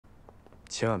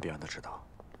千万别让他知道。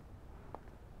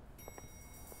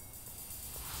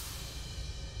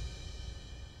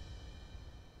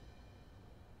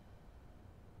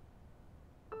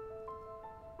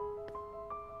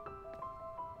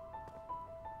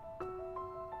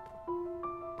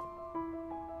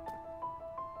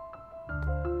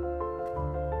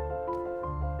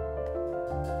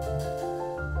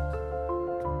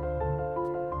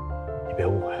 你别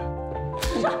误会，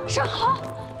尚豪，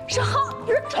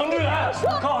不是程志远，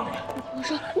我告诉你，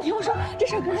你听我说，这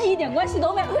事儿跟他一点关系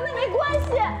都没有，跟他没关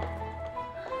系。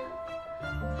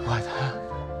外滩，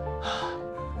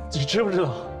你知不知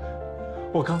道，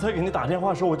我刚才给你打电话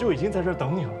的时候，我就已经在这儿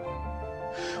等你了。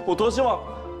我多希望，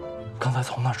刚才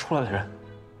从那儿出来的人，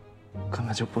根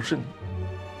本就不是你。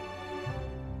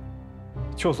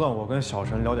就算我跟小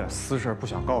陈聊点私事，不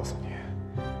想告诉你，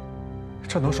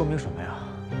这能说明什么呀？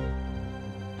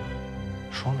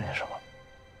 说明什么？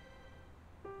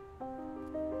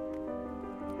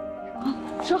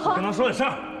尚豪，跟他说点事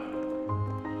儿。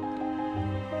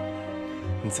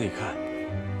你自己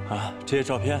看，啊，这些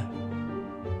照片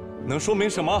能说明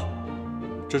什么？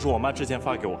这是我妈之前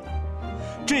发给我的，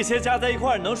这些加在一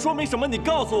块能说明什么？你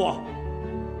告诉我。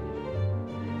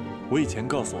我以前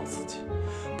告诉我自己，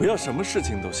不要什么事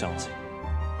情都相信，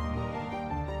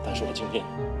但是我今天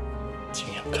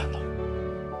亲眼看到。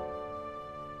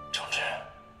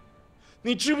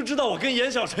 你知不知道我跟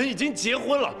严小晨已经结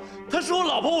婚了？她是我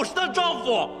老婆，我是她丈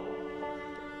夫。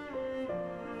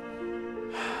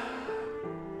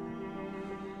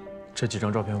这几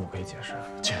张照片我可以解释。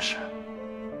解释？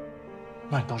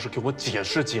那你倒是给我解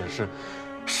释解释，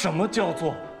什么叫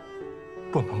做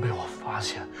不能被我发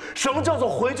现？什么叫做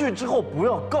回去之后不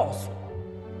要告诉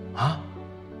我？啊？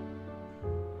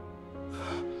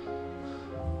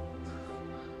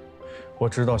我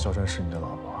知道小陈是你的老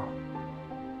婆。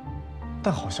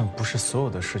 但好像不是所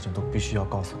有的事情都必须要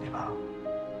告诉你吧？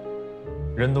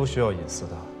人都需要隐私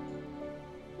的，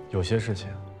有些事情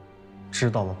知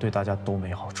道了对大家都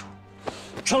没好处。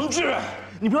程志，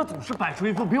你不要总是摆出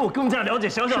一副比我更加了解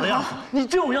小小的样子，你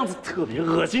这种样子特别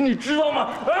恶心，你知道吗？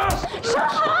啊！尚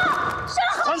豪，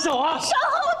还手啊！尚豪，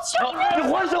我求你，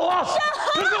你还手啊！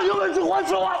你敢有本事还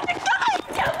手啊！你干嘛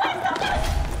以前还手？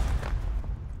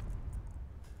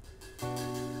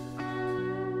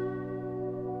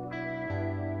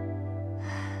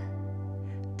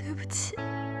 对不起，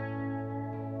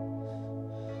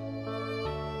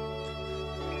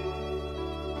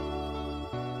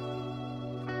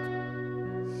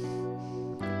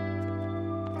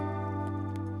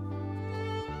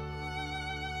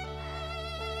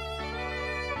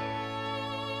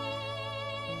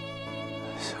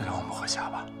小陈，我们回家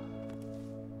吧。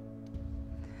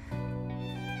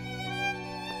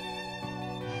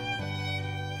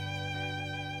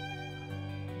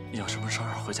有什么事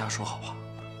儿回家说好不好？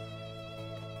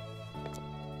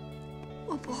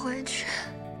 我不回去。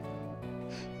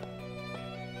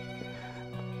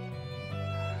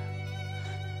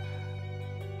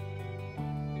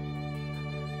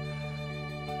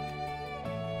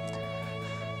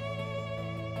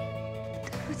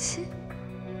对不起。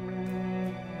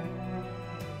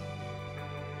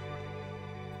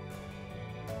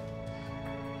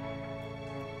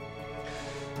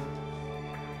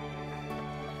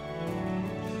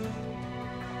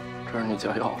这是你家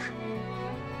钥匙。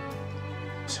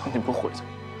 行，你不回去，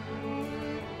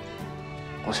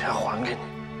我钱还给你。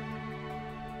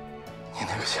你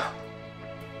那个家，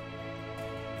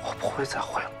我不会再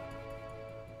回了。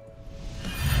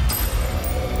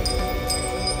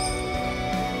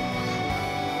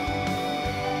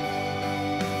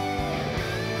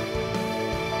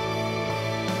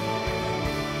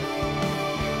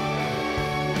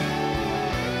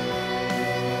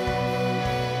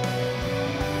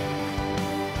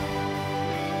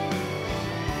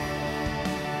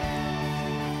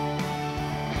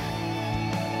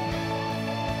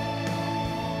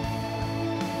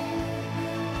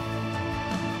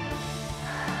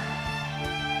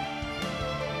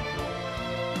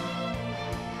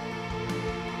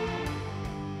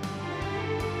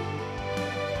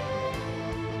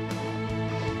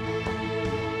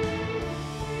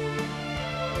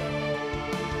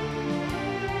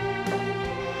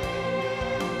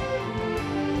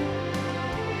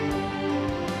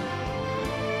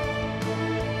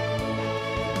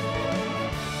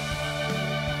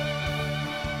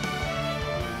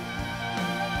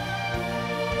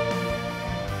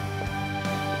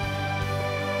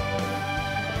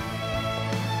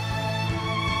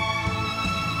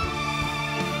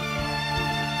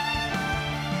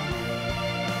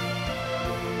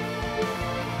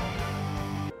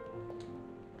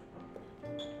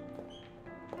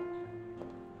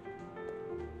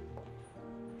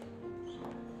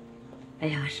哎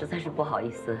呀，实在是不好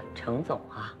意思，程总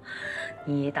啊，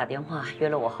你打电话约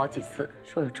了我好几次，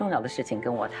说有重要的事情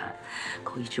跟我谈，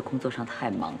可我一直工作上太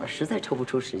忙了，实在抽不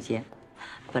出时间。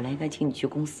本来应该请你去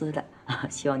公司的，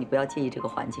希望你不要介意这个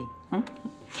环境。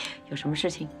有什么事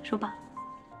情说吧。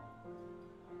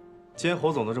既然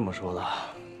侯总都这么说了，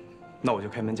那我就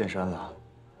开门见山了。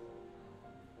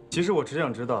其实我只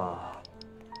想知道，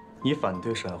你反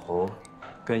对沈侯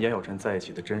跟严小晨在一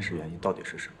起的真实原因到底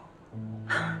是什么？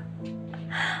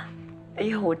哎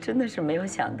呀，我真的是没有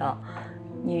想到，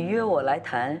你约我来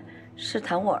谈，是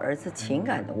谈我儿子情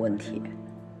感的问题。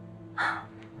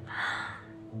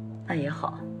那也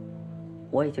好，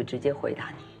我也就直接回答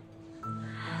你，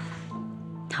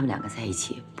他们两个在一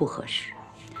起不合适，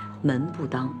门不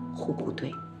当户不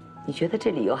对，你觉得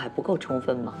这理由还不够充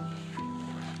分吗？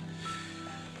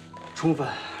充分，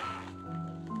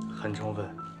很充分，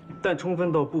但充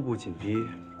分到步步紧逼，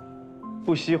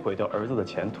不惜毁掉儿子的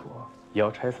前途，也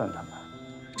要拆散他们，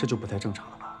这就不太正常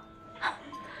了吧？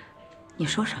你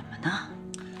说什么呢？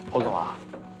侯总啊，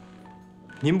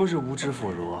您不是无知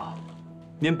妇孺，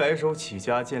您白手起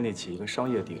家建立起一个商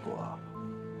业帝国，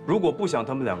如果不想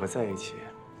他们两个在一起，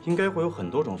应该会有很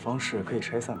多种方式可以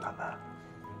拆散他们。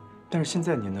但是现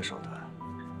在您的手段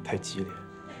太激烈，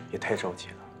也太着急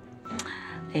了。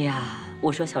哎呀，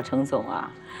我说小程总啊，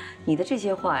你的这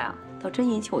些话呀，倒真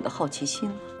引起我的好奇心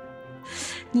了。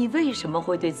你为什么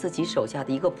会对自己手下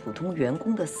的一个普通员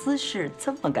工的私事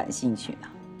这么感兴趣呢？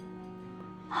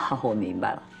好，我明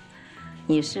白了，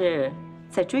你是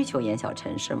在追求严小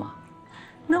晨是吗？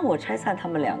那我拆散他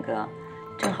们两个，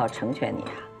正好成全你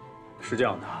啊。是这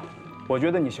样的，我觉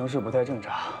得你行事不太正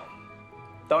常，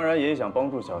当然也想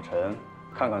帮助小陈，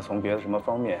看看从别的什么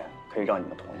方面可以让你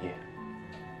们同意，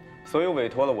所以委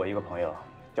托了我一个朋友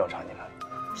调查你们。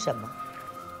什么？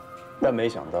但没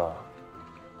想到，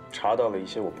查到了一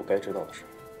些我不该知道的事。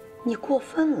你过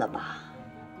分了吧？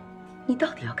你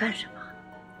到底要干什么？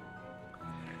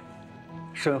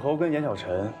沈侯跟严小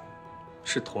晨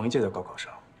是同一届的高考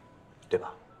生，对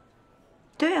吧？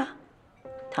对啊，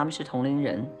他们是同龄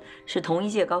人，是同一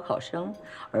届高考生，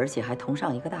而且还同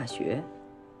上一个大学，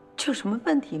这有什么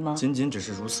问题吗？仅仅只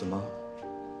是如此吗？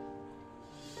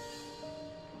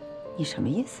你什么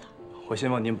意思啊？我希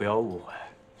望您不要误会，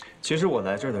其实我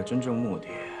来这儿的真正目的，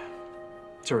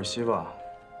就是希望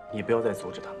你不要再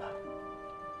阻止他们，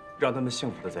让他们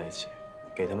幸福的在一起，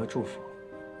给他们祝福。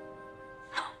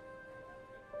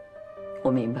我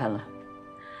明白了，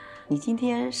你今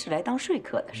天是来当说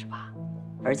客的是吧？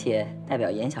而且代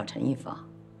表严小晨一方。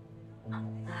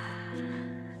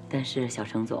但是小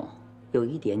程总，有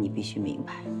一点你必须明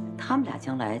白，他们俩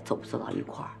将来走不走到一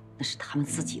块儿，那是他们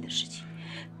自己的事情，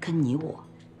跟你我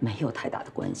没有太大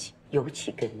的关系，尤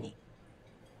其跟你。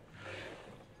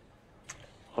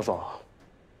侯总，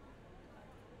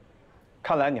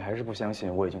看来你还是不相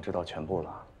信我已经知道全部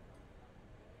了。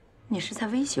你是在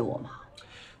威胁我吗？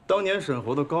当年沈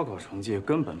侯的高考成绩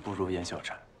根本不如严小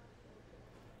晨，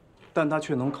但他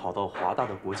却能考到华大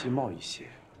的国际贸易系，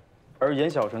而严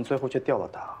小晨最后却掉了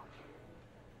档。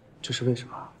这是为什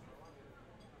么？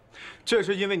这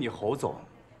是因为你侯总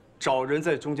找人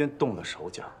在中间动了手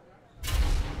脚。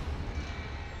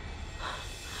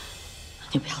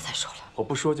你不要再说了。我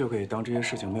不说就可以当这些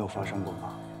事情没有发生过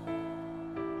吗？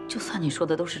就算你说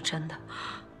的都是真的，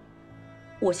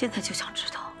我现在就想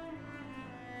知道，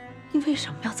你为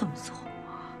什么要这么做？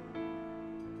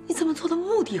你这么做的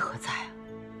目的何在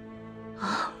啊？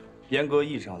啊？严格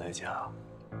意义上来讲，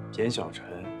严小晨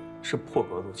是破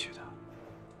格录取的，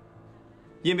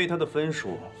因为他的分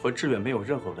数和志愿没有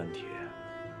任何问题，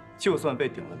就算被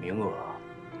顶了名额，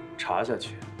查下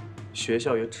去，学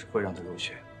校也只会让他入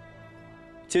学。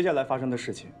接下来发生的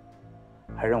事情，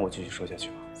还让我继续说下去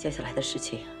吗？接下来的事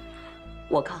情，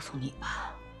我告诉你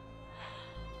吧。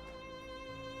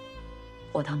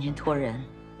我当年托人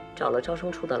找了招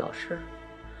生处的老师，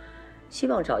希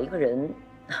望找一个人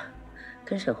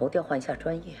跟沈侯调换一下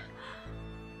专业。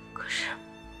可是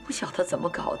不晓得怎么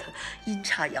搞的，阴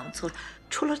差阳错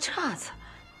出了岔子，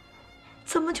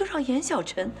怎么就让严小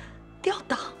晨调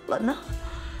档了呢？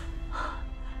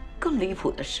更离谱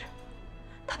的是，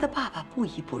他的爸爸不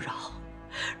依不饶，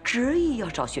执意要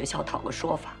找学校讨个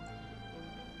说法。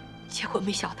结果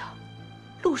没想到，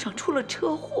路上出了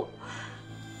车祸。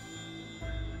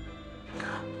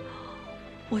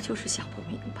我就是想不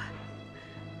明白，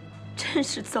真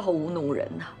是造物弄人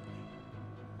呐！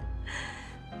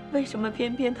为什么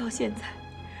偏偏到现在，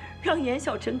让严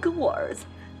小晨跟我儿子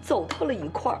走到了一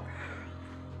块儿？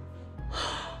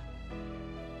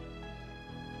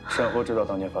沈侯知道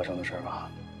当年发生的事吗？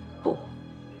不，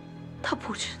他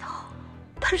不知道，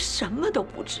他什么都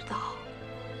不知道。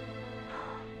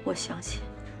我相信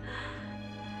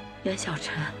严小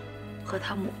晨和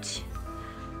他母亲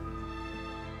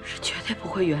是绝对不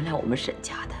会原谅我们沈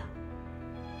家的。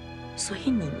所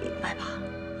以你明白吧？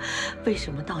为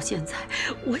什么到现在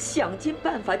我想尽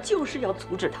办法就是要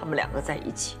阻止他们两个在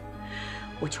一起？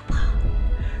我就怕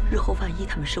日后万一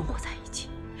他们生活在一起，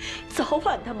早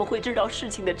晚他们会知道事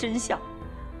情的真相，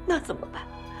那怎么办？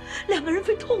两个人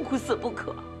非痛苦死不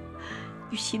可。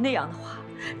与其那样的话，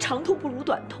长痛不如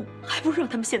短痛，还不如让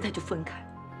他们现在就分开。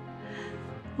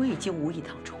我已经无意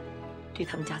当中对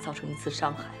他们家造成一次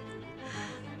伤害，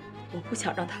我不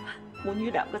想让他们母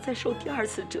女两个再受第二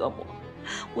次折磨。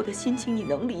我的心情你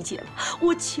能理解吗？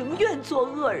我情愿做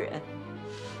恶人，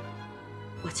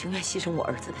我情愿牺牲我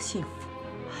儿子的幸福，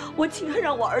我情愿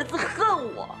让我儿子恨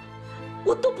我，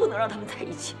我都不能让他们在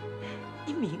一起，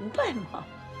你明白吗？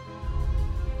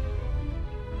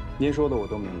您说的我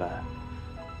都明白，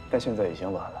但现在已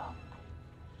经晚了。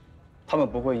他们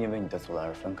不会因为你的阻拦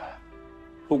而分开，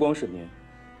不光是您，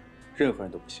任何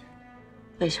人都不行。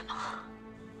为什么？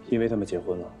因为他们结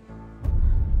婚了。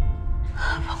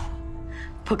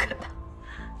不可能，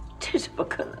这是不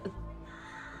可能。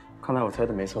看来我猜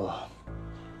的没错。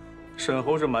沈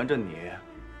侯是瞒着你，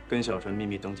跟小陈秘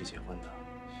密登记结婚的。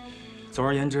总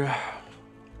而言之，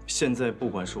现在不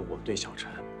管是我对小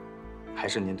陈，还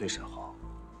是您对沈侯，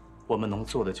我们能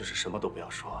做的就是什么都不要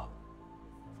说，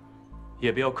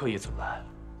也不要刻意阻拦，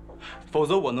否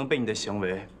则我能被你的行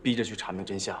为逼着去查明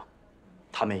真相，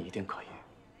他们也一定可以。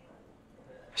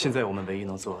现在我们唯一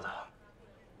能做的，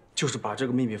就是把这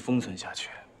个秘密封存下去。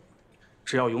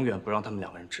只要永远不让他们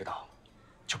两个人知道，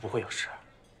就不会有事。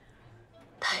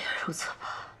但愿如此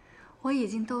吧。我已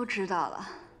经都知道了。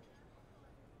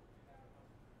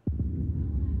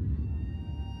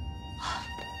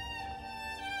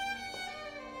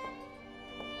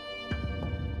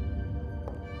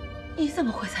你怎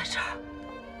么会在这儿？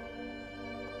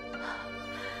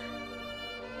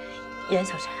严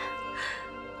小晨，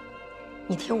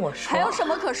你听我说。还有什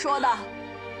么可说的？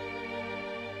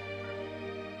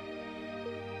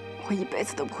我一辈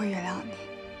子都不会原谅你。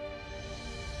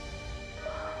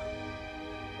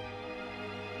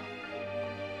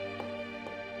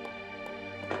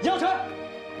杨晨，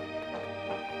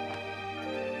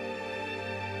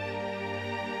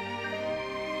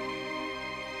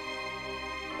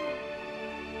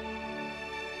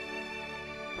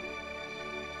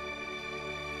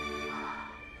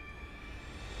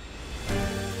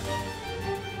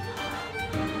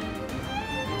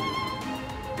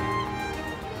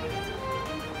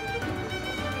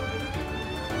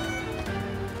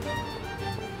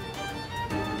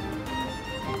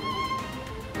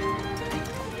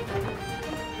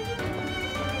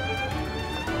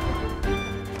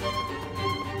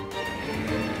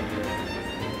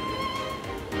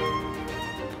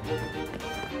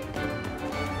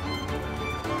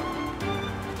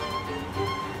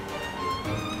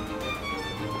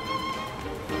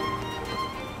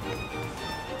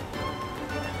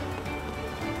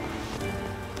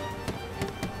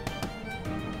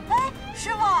师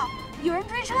傅，有人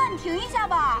追车，你停一下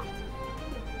吧。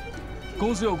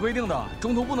公司有规定的，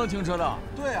中途不能停车的。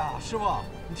对啊，师傅，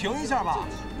你停一下吧。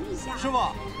停一下。师傅，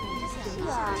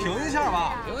停一下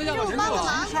吧。停一下吧，师傅。帮个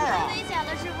忙，太危险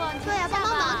了，师傅，你对呀，帮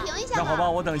帮忙，停一下吧。那好吧，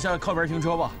我等一下靠边停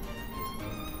车吧。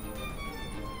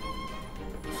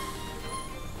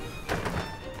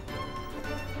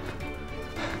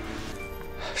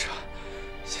是吧？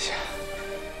谢谢。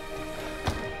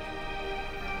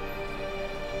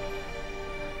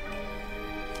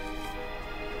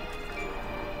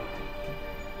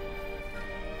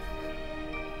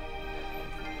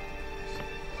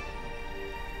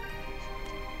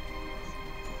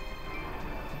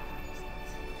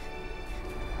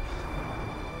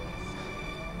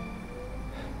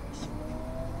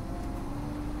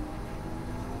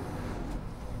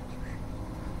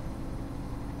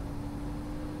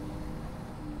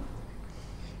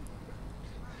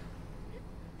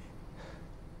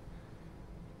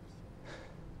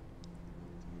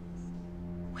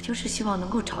我就是希望能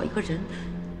够找一个人，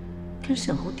跟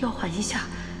沈侯调换一下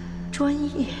专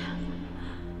业。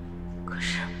可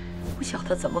是不晓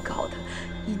得怎么搞的，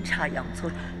阴差阳错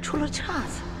出了岔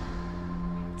子，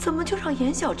怎么就让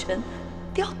严小晨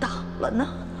调档了呢？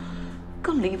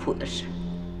更离谱的是，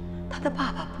他的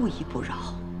爸爸不依不饶，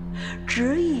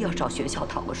执意要找学校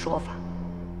讨个说法。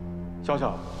小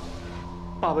小，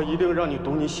爸爸一定让你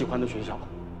读你喜欢的学校，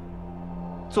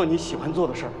做你喜欢做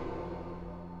的事儿。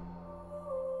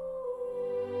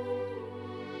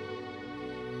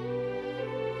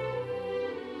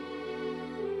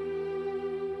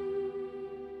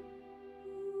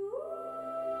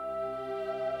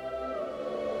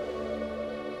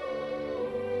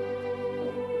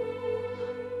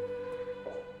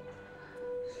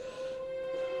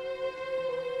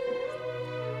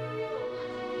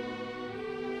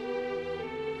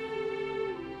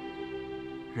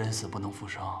人死不能复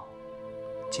生，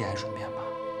节哀顺变吧。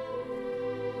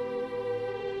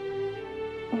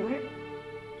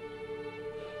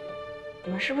你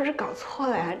们是不是搞错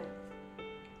了呀？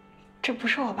这不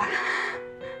是我爸。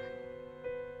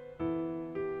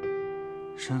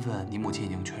身份你母亲已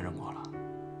经确认过了。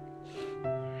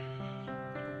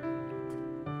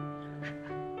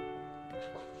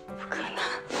不可能，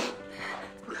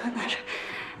不可能！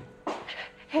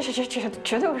这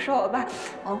绝对不是我爸，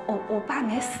我爸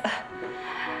没死。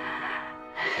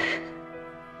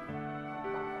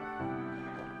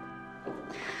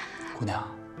姑娘，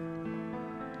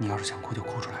你要是想哭就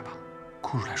哭出来吧，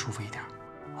哭出来舒服一点，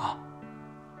啊。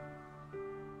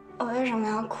我为什么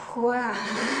要哭呀？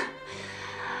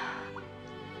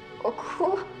我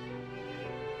哭，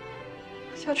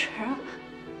就承认我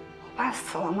爸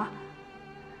死了吗？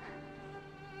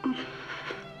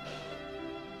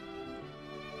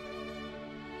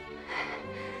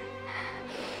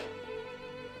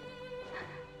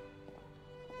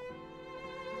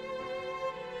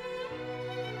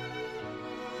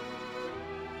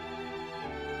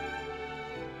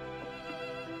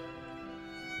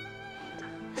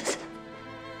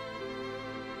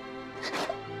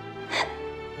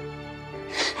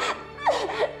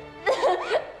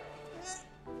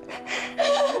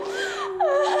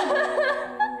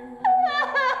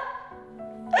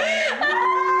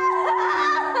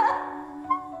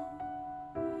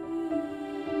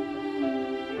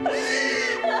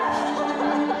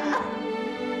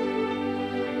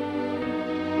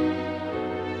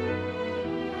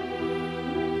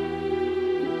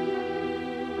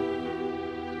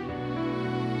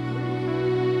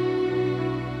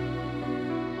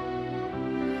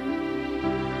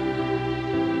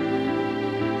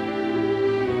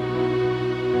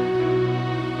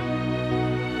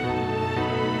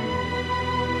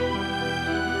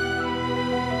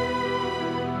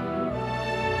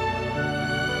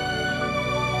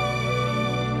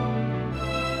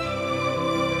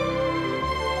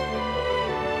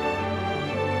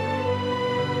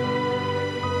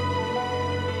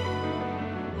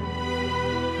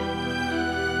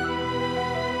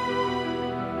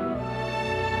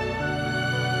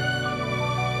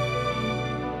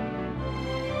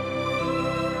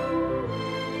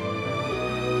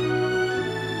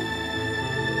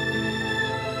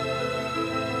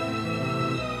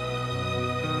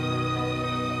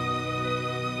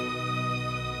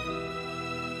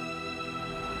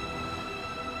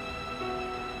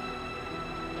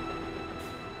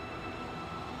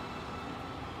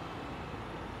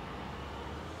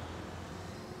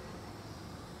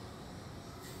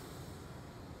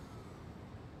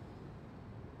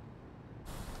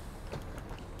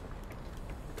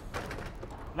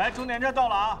来，终点站到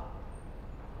了啊！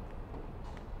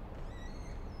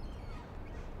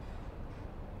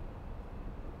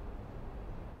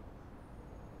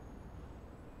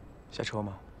下车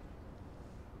吗？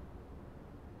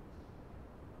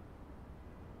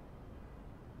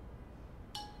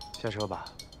下车吧。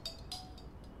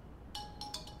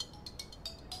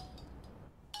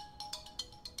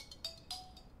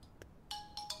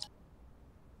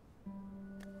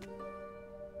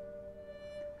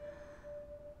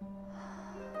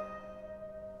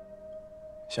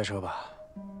下车吧。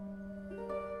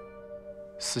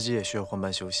司机也需要换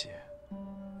班休息。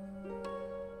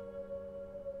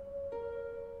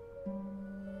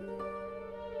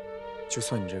就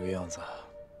算你这个样子，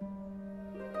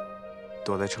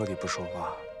躲在车里不说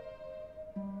话，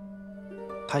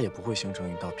它也不会形成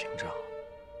一道屏障，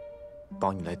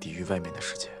帮你来抵御外面的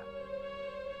世界。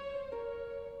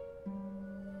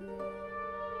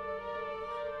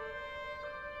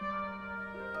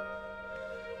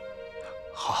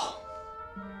好，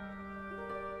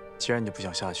既然你不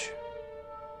想下去，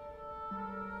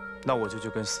那我就去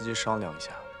跟司机商量一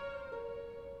下，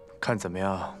看怎么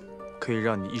样可以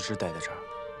让你一直待在这儿。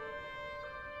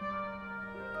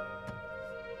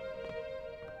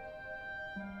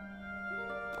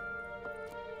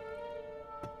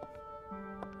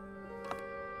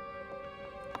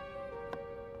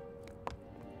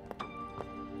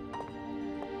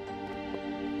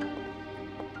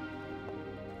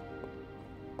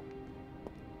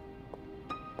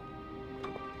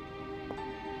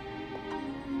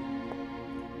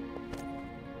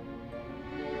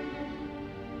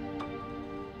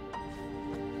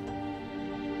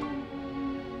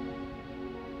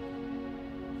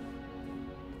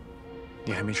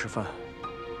你还没吃饭，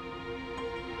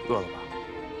饿了吧？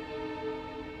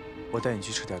我带你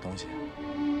去吃点东西。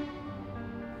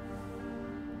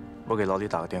我给老李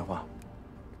打个电话。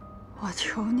我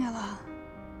求你了，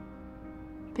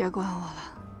别管我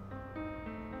了，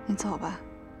你走吧。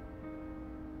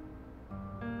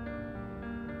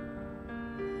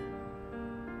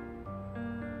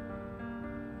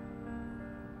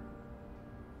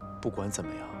不管怎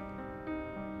么样，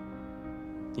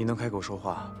你能开口说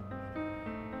话，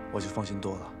我就放心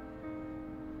多了。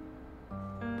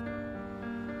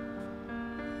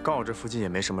刚好这附近也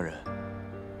没什么人，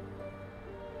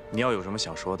你要有什么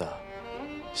想说的、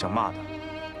想骂的，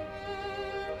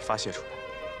发泄出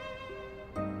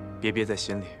来，别憋在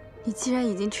心里。你既然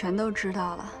已经全都知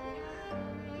道了，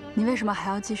你为什么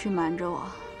还要继续瞒着我？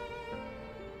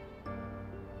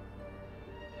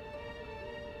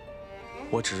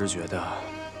我只是觉得，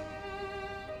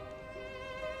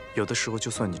有的时候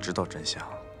就算你知道真相，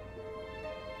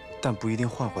但不一定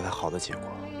换回来好的结果。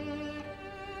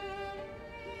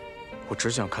我只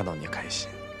想看到你开心，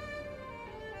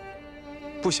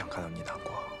不想看到你难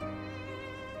过。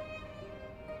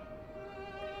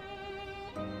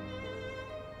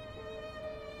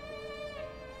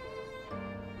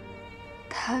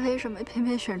他为什么偏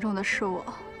偏选中的是我？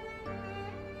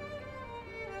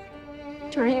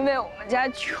就是因为我们家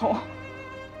穷，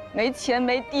没钱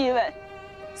没地位，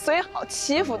所以好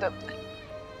欺负，对不对？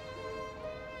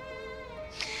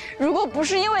如果不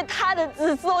是因为他的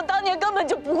自私，我当年根本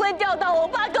就不会钓到，我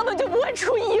爸根本就不会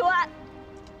出意外。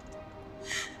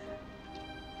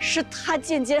是他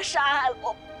间接杀害了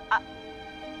我爸，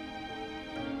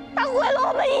他毁了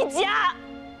我们一家。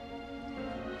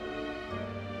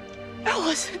而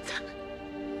我现在，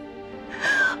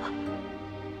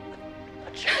我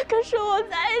只要跟生活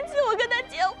在一起，我跟他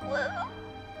结婚了，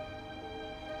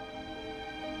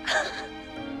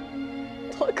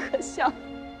多可笑！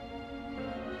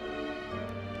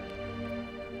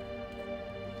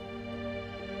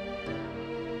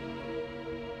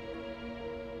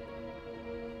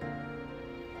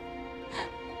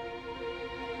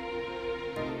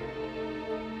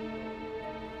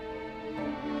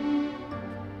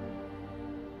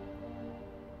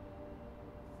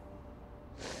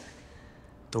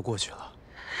都过去了，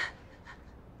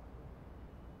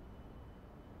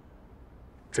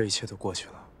这一切都过去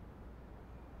了。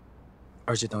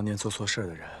而且当年做错事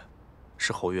的人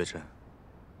是侯月珍，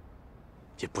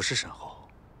也不是沈侯。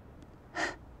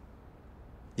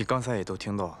你刚才也都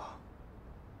听到了，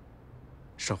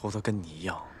沈侯他跟你一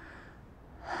样，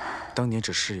当年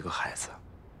只是一个孩子，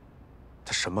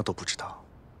他什么都不知道。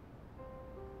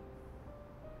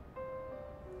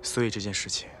所以这件事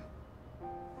情，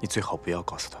你最好不要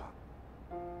告诉他，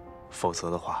否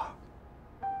则的话，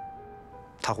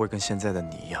他会跟现在的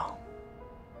你一样，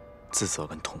自责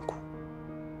跟痛苦。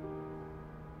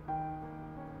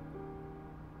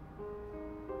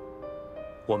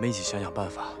我们一起想想办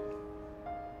法。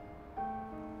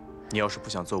你要是不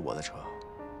想坐我的车，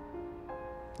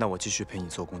那我继续陪你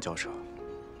坐公交车。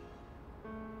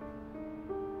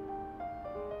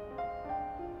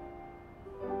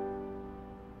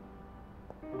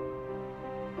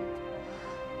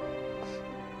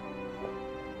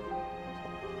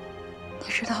你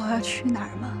知道我要去哪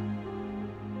儿吗？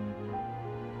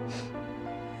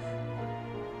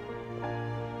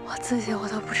我自己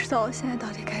都不知道我现在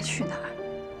到底该去哪儿。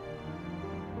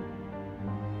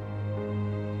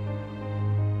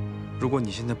如果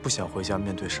你现在不想回家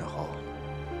面对沈侯，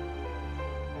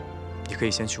你可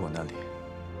以先去我那里。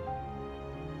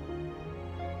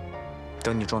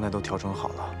等你状态都调整好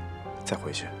了，再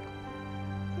回去。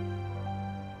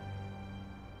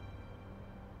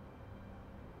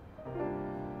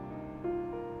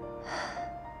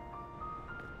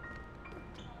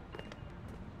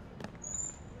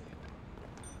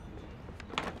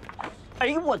哎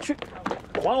呦我去！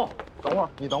还我！等会儿，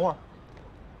你等会儿。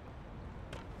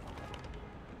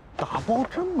打包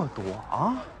这么多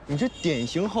啊！你这典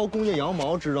型薅公家羊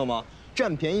毛，知道吗？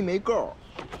占便宜没够。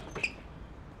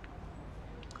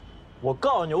我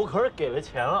告诉你，我可是给了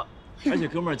钱了，而且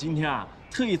哥们儿今天啊，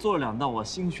特意做了2道我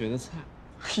新学的菜。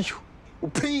哎呦，我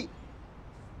呸！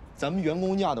咱们员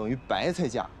工价等于白菜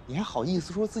价，你还好意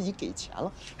思说自己给钱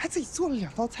了，还自己做了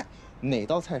2道菜？哪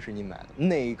道菜是你买的？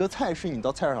哪个菜是你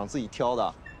到菜市场自己挑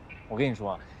的？我跟你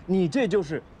说，你这就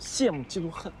是羡慕嫉妒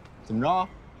恨。怎么着？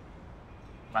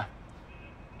来，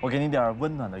我给你点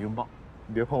温暖的拥抱。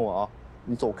你别碰我啊！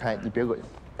你走开，你别恶心。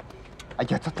哎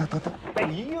呀，等。哎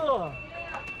呀，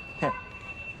哼！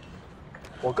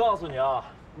我告诉你啊，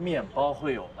面包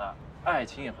会有的，爱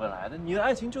情也会来的。你的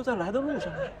爱情就在来的路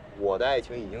上。我的爱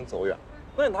情已经走远了。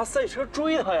那你拿赛车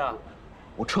追他呀？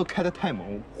我车开得太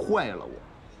猛，坏了我。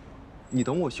你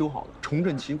等我修好了，重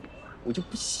振旗鼓，我就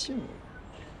不信了。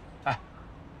哎，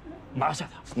拿下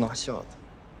他！拿下他！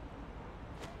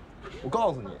我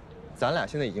告诉你，咱俩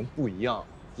现在已经不一样了。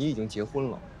你已经结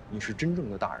婚了，你是真正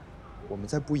的大人，我们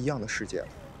在不一样的世界了。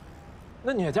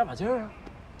那你也加把劲儿啊！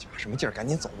加什么劲儿？赶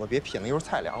紧走吧，别品了，一会儿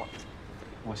菜凉了。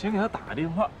我先给他打个电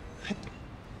话。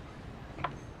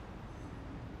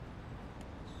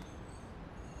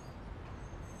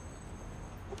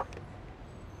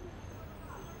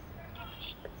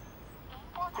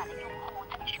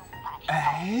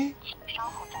哎，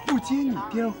不接你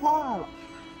电话了，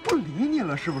不理你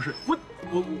了，是不是？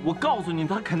我告诉你，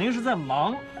他肯定是在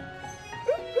忙。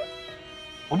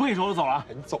我不跟你说，我走了。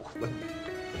你走吧你。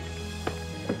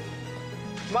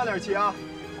慢点骑啊！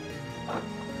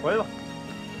回去吧。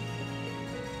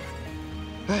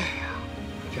哎呀，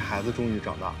这孩子终于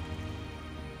长大了。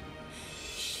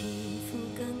幸福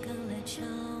刚刚来敲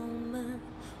门，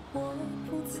我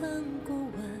不曾过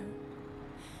问，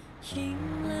迎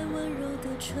来温柔的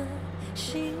春，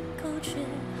心口却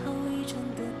好一阵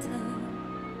的疼。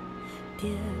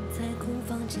点在空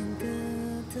房间的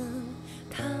灯，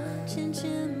它渐渐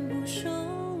不受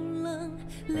冷，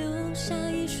留下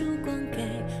一束光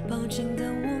给抱紧的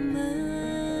我们。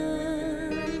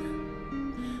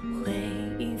回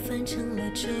忆翻成了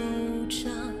旧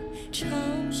账，嘲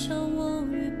笑我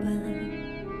愚笨，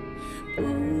不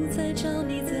再找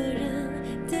你责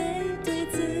任，对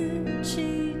自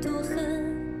己多狠，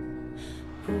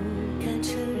不敢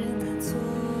承认的做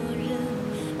人，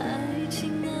爱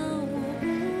情啊我不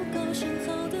够深厚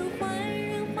的坏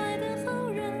人，坏的好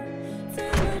人，怎么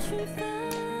区分？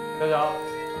小小，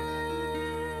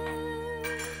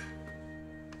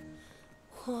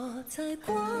活在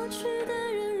过去的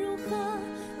人如何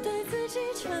对自己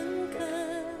诚恳？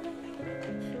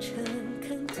诚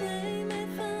恳对每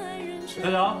份爱认真，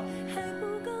小小还不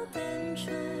够单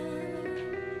纯。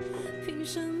凭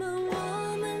什么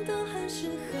我们都很适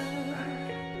合？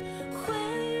回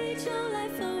忆就来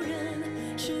否认，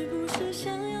是不是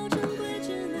想要珍贵，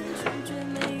只能拒绝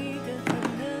每一个可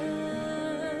能？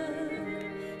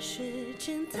时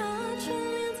间它眷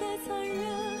恋再残忍，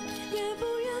也不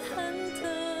愿喊疼。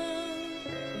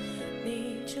你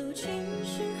究竟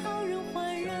是好人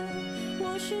坏人？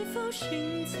我是否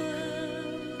幸存？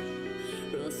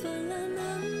若算了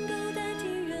能够代替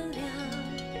原谅，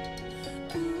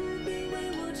不必为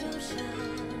我着想，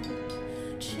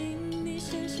请你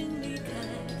先行离开，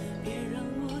别让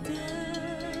我的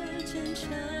坚强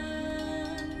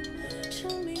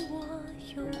证明我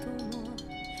有多么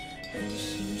很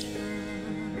心肠。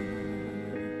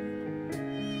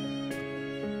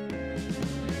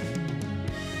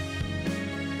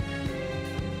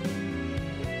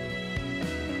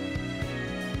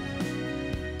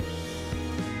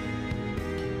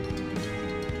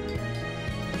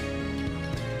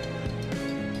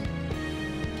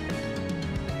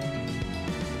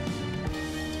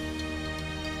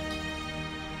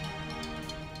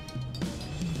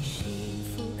幸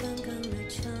福刚刚来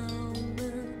敲门，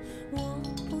我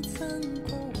不曾过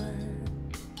问，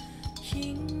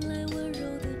迎来温柔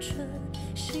的春，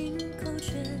心口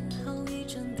却好一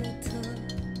阵的疼。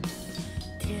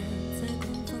点在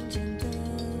空房间的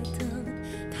灯，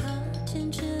它渐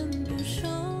渐不受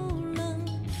冷，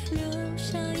留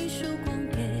下一束光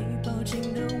给抱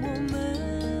紧的我们。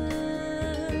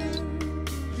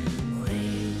回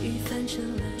忆翻成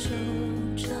了旧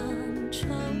账，嘲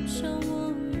笑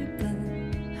我愚笨，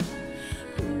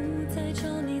不再找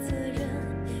你责任，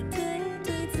对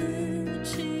自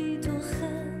己多狠，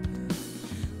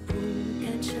不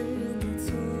敢承认的做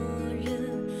人，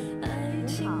爱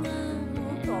情啊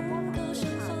我不够深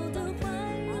厚的坏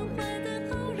人，坏的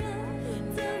好人，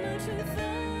怎么区分？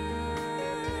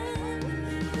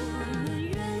我们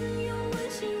愿用问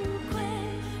心无愧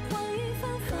换一番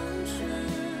芳顺，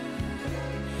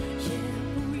也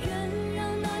不愿让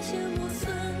那些磨损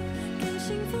跟幸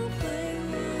福回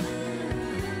吻。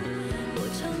我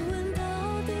常问到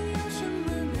底要什么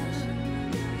呢？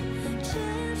结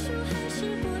束还是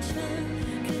过程？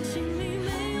感情里没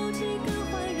有几个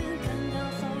坏人，看到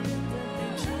好人的背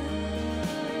着。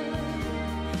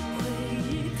回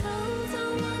忆偷走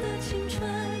我的青春，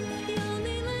要你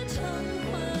来偿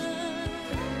还。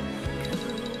可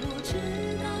我知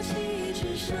道情义之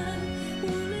深，无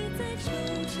力再纠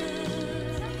缠。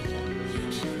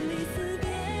生离死别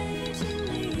已经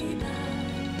历难，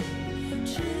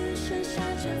只剩下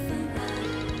这份爱，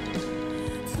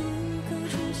足够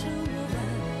支撑我们，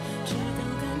直到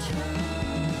肝肠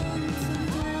寸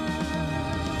断，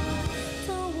到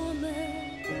我们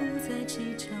不再计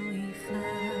较遗憾。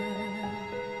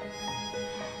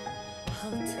好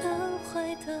的坏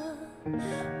的，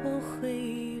我会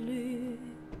一律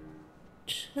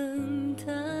承担。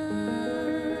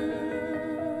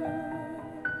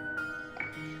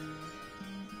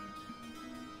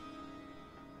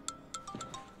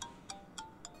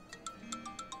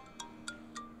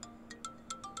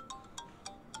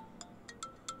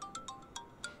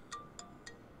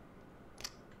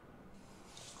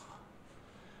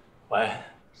喂，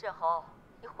沈红，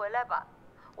你回来吧，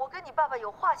我跟你爸爸有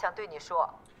话想对你说。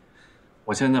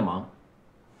我现在在忙，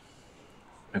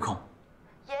没空。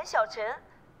严小晨，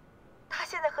他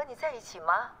现在和你在一起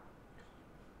吗？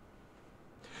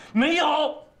没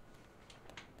有。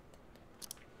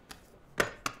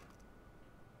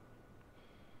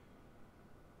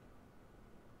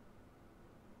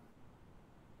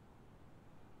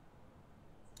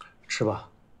吃吧，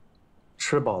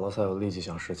吃饱了才有力气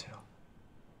想事情。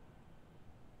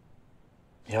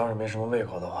你要是没什么胃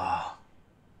口的话，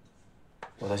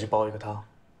我再去煲一个汤。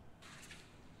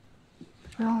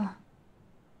不用了。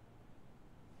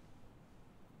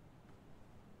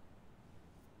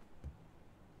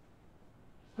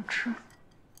我吃。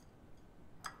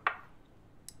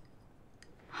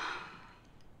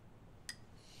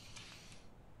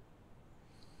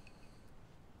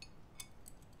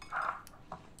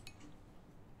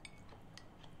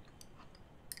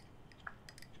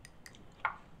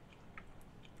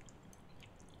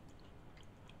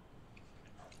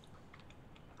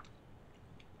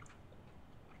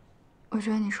我觉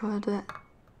得你说的对，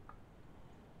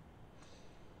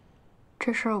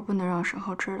这事儿我不能让沈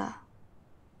浩知道。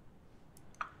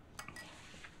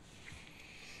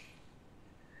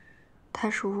他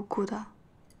是无辜的，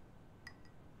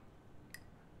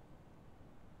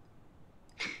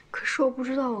可是我不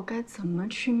知道我该怎么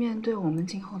去面对我们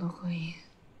今后的婚姻，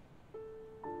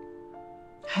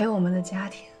还有我们的家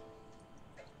庭。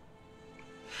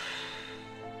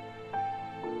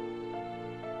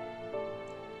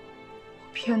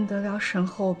骗得了沈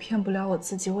浩，我骗不了我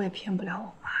自己，我也骗不了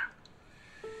我妈。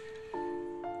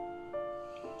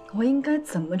我应该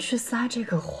怎么去撒这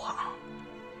个谎，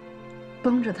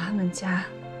帮着他们家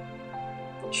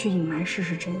去隐瞒事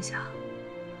实真相？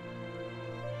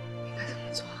应该怎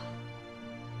么做？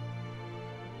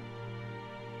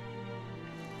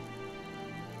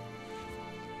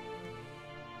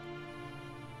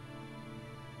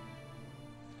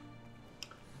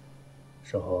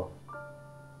沈浩，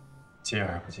接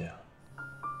还是不接啊？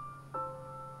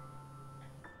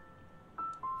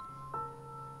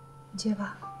你接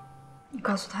吧，你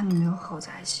告诉他你没有和我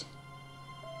在一起。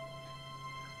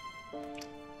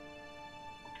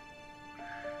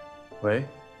喂，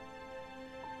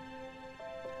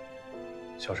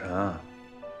小陈啊，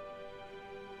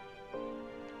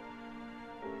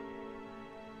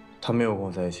他没有跟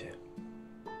我在一起。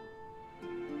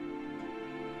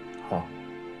好，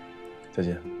再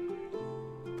见。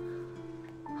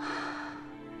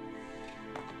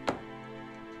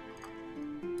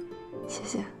谢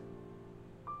谢。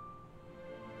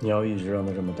你要一直让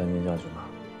他这么担心下去吗？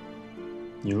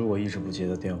你如果一直不接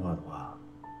他电话的话，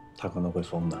他可能会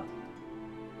疯的，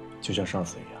就像上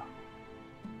次一样。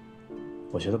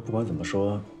我觉得不管怎么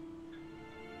说，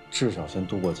至少先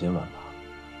度过今晚吧。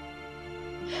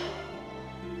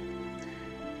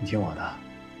你听我的，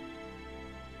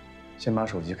先把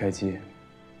手机开机，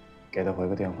给他回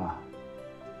个电话，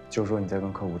就说你在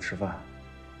跟客户吃饭，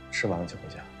吃完了就回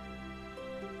家。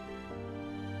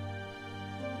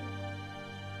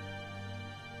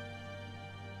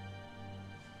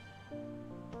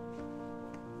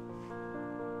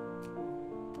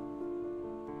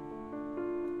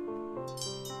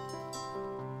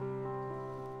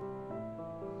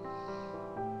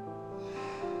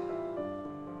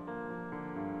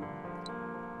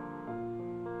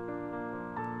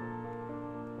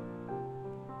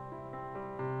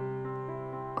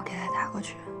我给他打过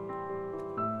去。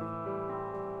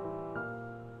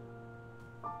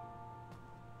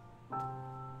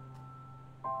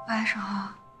喂，沈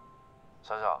浩。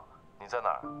小小，你在哪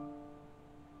儿？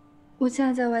我现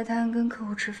在在外滩跟客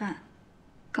户吃饭，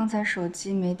刚才手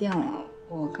机没电了，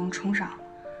我刚充上，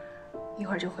一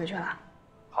会儿就回去了。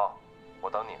好，我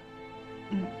等你。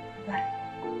嗯，拜拜。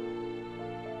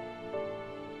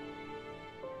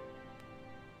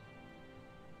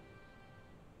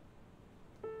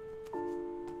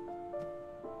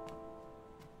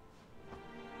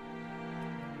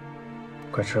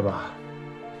快吃吧，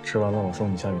吃完了我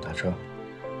送你下去打车。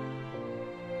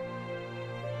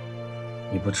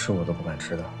你不吃我都不敢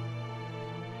吃的。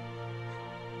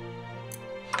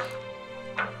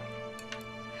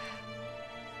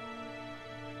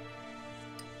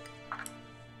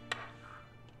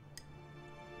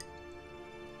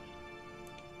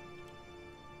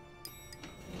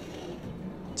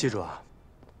记住啊，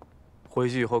回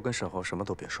去以后跟沈浩什么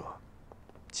都别说，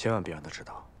千万别让他知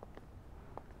道。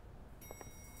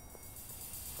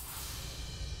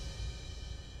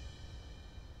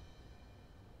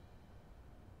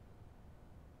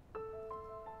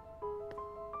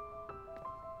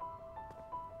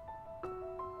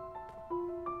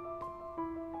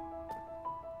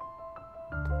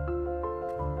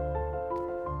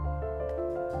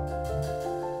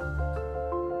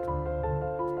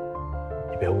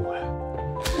别误会，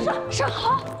沈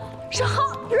豪，沈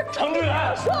豪，程志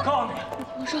远，我告诉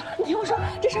你，你听我说，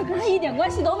这事儿跟他一点关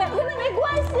系都没有，跟他没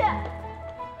关系。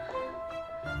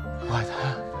外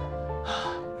滩，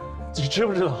你知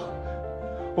不知道，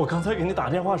我刚才给你打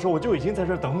电话的时候，我就已经在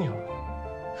这儿等你了。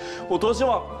我多希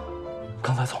望，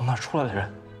刚才从那儿出来的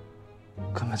人，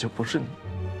根本就不是你。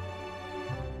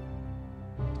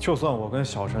就算我跟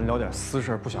小陈聊点私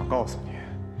事，不想告诉你，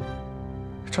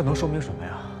这能说明什么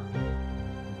呀？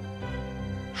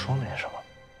说明什么？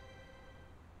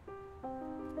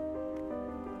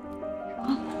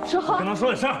沈豪，跟他说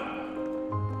点事儿。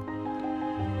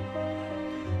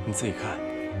你自己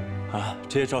看，啊，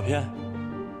这些照片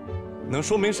能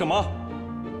说明什么？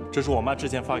这是我妈之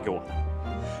前发给我的，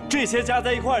这些加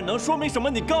在一块能说明什么？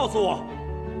你告诉我。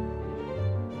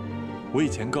我以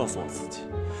前告诉我自己，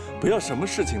不要什么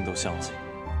事情都相信，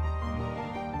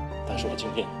但是我今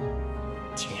天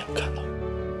亲眼看到，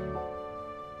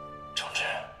程志，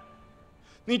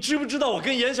你知不知道我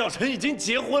跟严小晨已经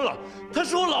结婚了？她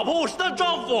是我老婆，我是她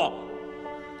丈夫。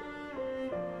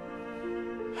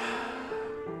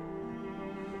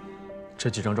这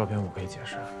几张照片我可以解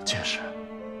释。解释？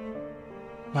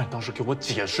那你倒是给我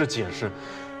解释解释，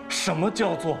什么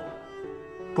叫做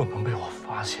不能被我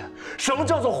发现？什么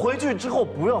叫做回去之后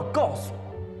不要告诉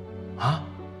我？啊？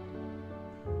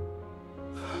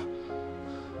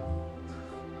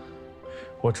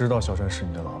我知道小陈是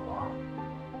你的老婆，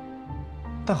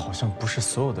但好像不是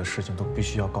所有的事情都必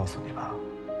须要告诉你吧？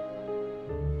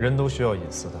人都需要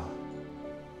隐私的，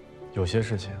有些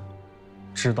事情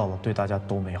知道了对大家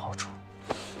都没好处。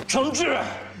程志，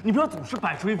你不要总是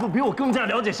摆出一副比我更加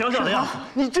了解小小的样子，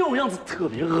你这种样子特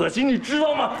别恶心，你知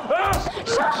道吗？啊！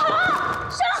沈豪，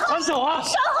沈豪，还手啊！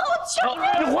沈豪，求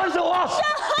你！你还手啊！沈豪，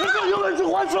你更有本事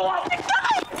还手啊！你干嘛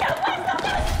讲话呢？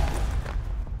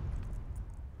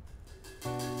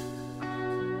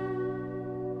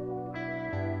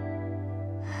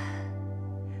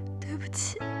对不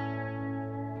起。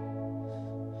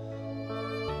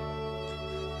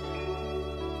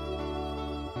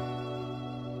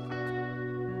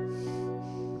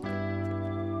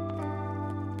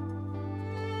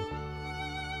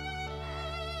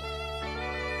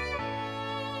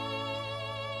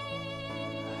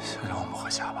就让我们回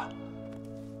家吧。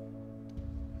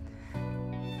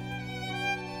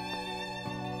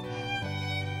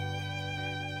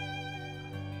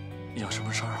有什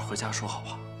么事儿回家说好不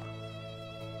好？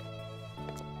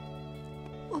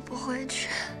我不回去。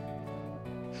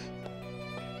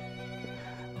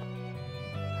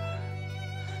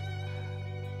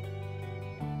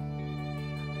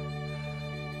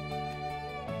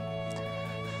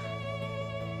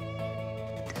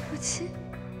对不起。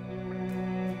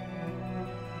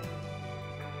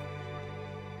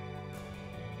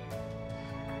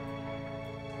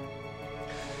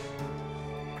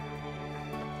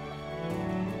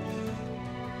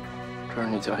这是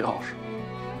你家钥匙，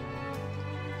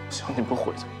希望你不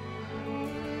回去。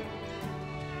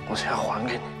我现在还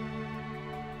给你，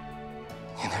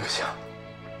你那个家，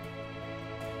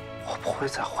我不会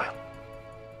再回了。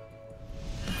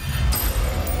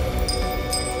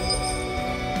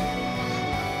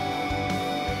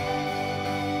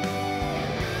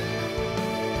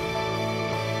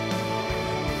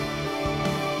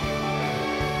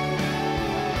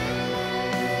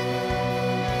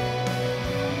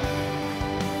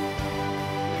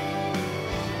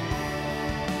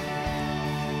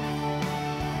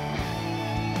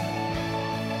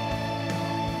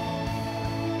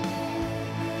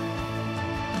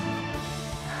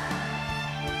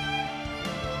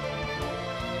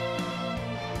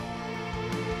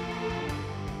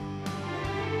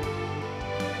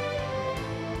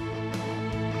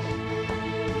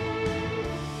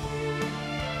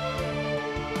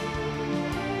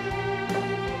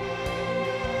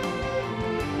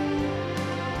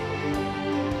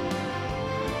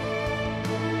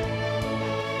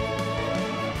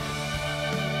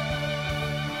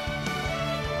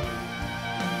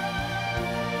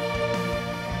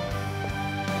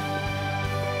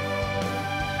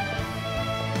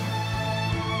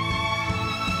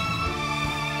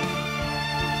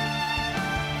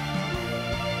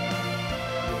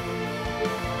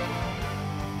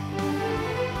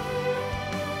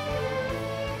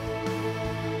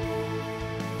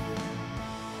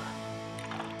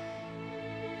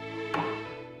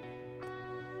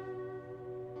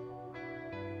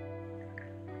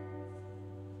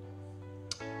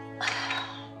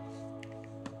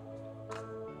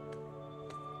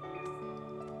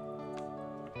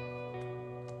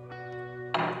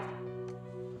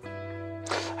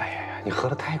你喝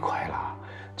得太快了，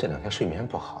这2天睡眠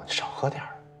不好，你少喝点儿。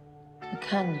你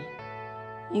看你，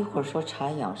一会儿说茶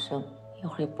养生，一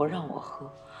会儿也不让我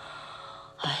喝。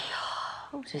哎呀，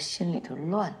我这心里头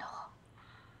乱得慌。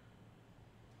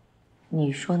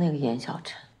你说那个严小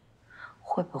晨，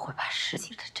会不会把事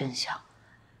情的真相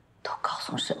都告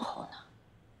诉沈后呢？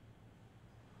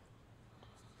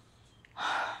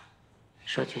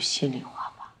说句心里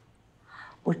话吧，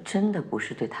我真的不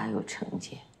是对他有成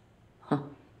见。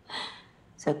哼，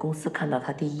在公司看到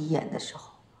他第一眼的时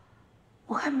候，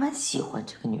我还蛮喜欢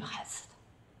这个女孩子的。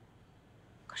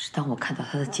可是当我看到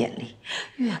她的简历，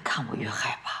越看我越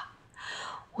害怕，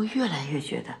我越来越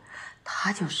觉得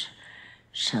她就是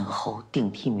沈后顶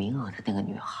替名额的那个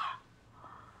女孩。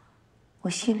我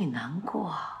心里难过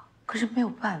啊，可是没有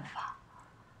办法。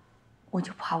我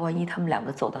就怕万一他们两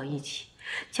个走到一起，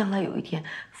将来有一天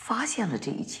发现了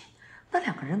这一切，那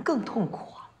两个人更痛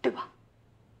苦啊，对吧？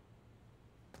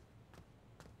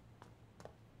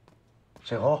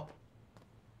沈侯，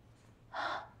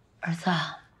儿子，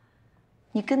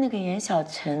你跟那个严小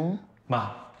晨……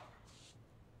妈，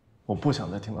我不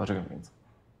想再听到这个名字。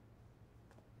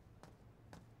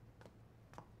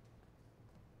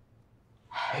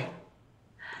哎，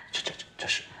这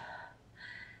是……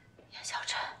严小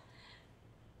晨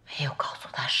没有告诉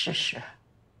他事实。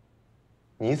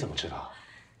你怎么知道？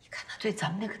你看他对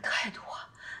咱们那个态度啊，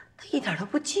他一点都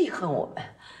不记恨我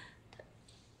们。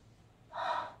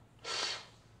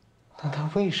那他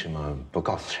为什么不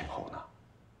告诉沈侯呢？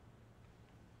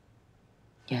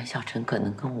严小晨可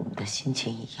能跟我们的心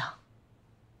情一样，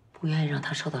不愿意让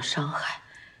他受到伤害，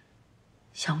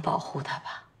想保护他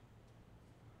吧。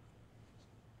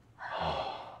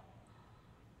哦，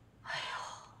哎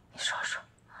呦，你说说，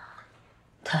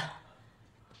他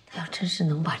要真是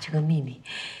能把这个秘密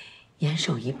严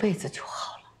守一辈子就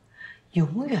好了，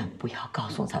永远不要告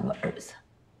诉咱们儿子，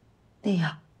那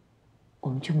样我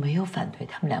们就没有反对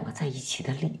他们两个在一起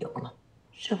的理由了，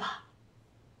是吧？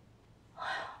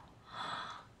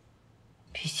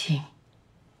毕竟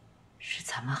是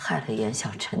咱们害了严小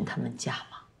晨他们家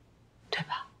嘛，对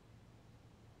吧？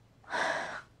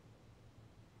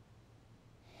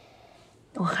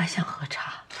我还想喝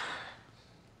茶。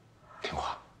听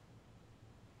话。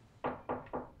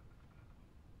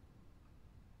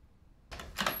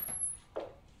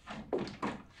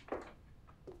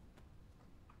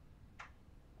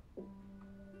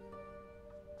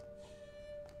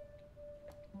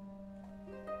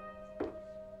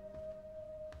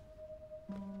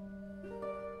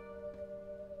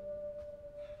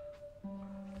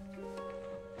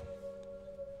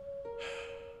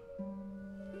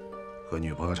和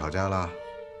女朋友吵架了？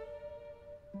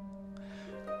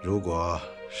如果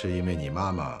是因为你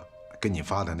妈妈给你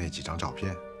发的那几张照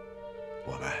片，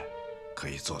我们可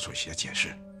以做出一些解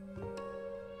释。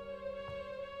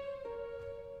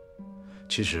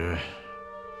其实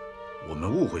我们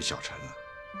误会小陈了，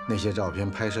那些照片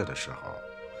拍摄的时候，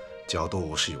角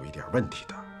度是有一点问题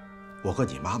的。我和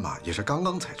你妈妈也是刚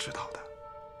刚才知道的。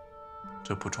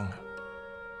这不重要。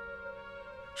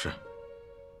是，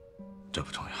这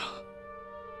不重要。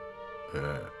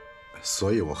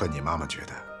所以我和你妈妈觉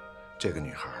得，这个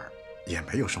女孩也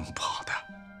没有什么不好的。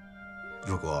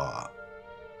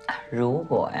如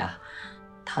果呀，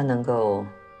她能够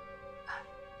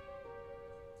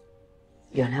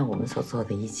原谅我们所做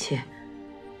的一切，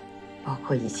包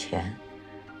括以前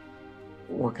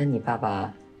我跟你爸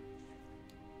爸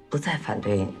不再反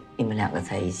对你们两个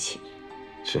在一起，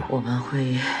是我们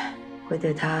会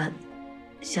对她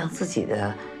像自己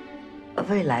的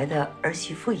未来的儿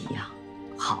媳妇一样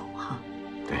好哈。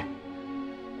对，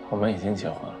我们已经结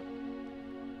婚了。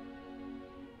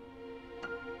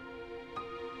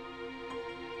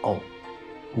哦，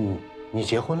你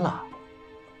结婚了？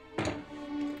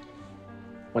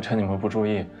我趁你们不注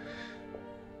意，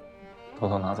偷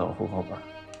偷拿走了户口本，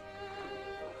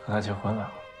和他结婚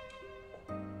了。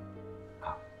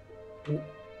啊，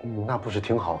那不是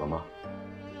挺好的吗？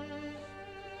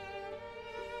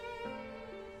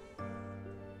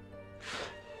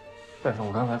但是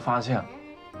我刚才发现了，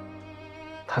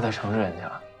他在城市人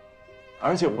家，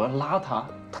而且我拉他，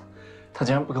他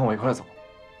竟然不跟我一块走。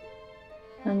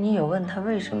那你有问他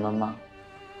为什么吗？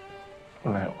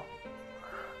没有。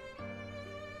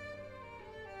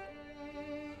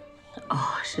哦，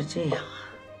是这样啊。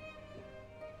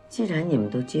既然你们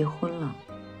都结婚了，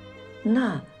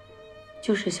那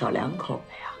就是小两口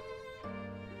了呀。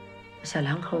小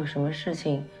两口有什么事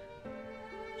情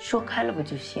说开了不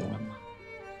就行了吗？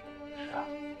是啊。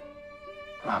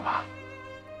爸爸，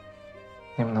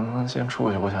你们能不能先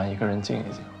出去？我想一个人静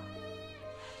一静。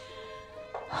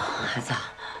孩子，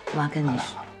妈跟你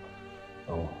说。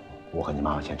哦，我和你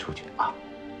妈妈先出去啊，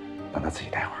让她自己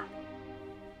待会儿。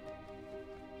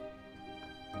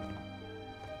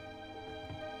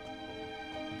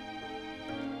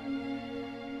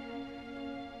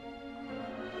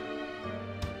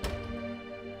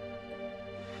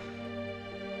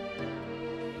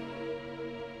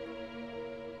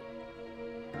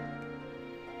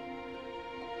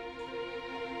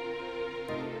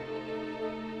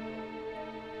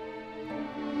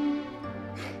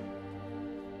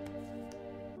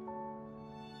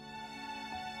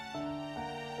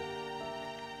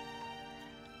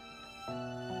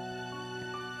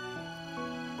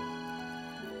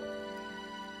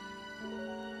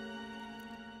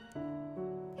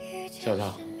小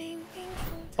乔，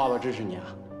爸爸支持你啊！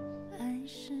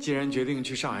既然决定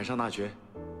去上海上大学，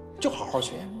就好好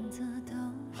学，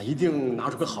一定拿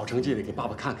出个好成绩来给爸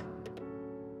爸看看。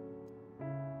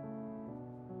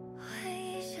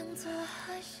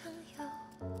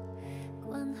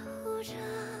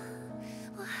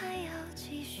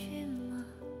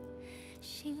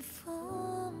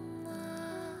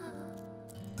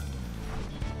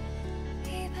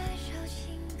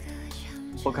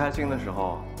不开心的时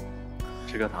候，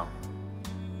吃个糖。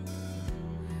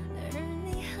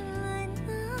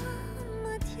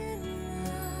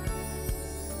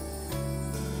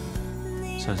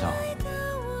笑笑，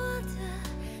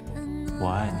我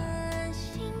爱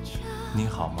你，你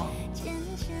好吗？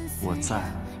我在。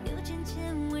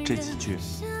这几句，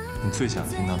你最想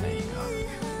听到哪一个？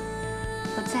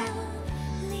我在。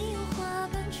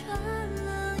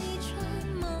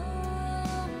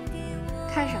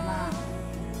看什么？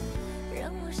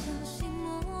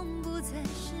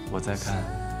我在看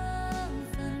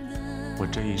我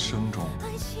这一生中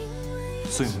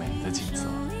最美的景色。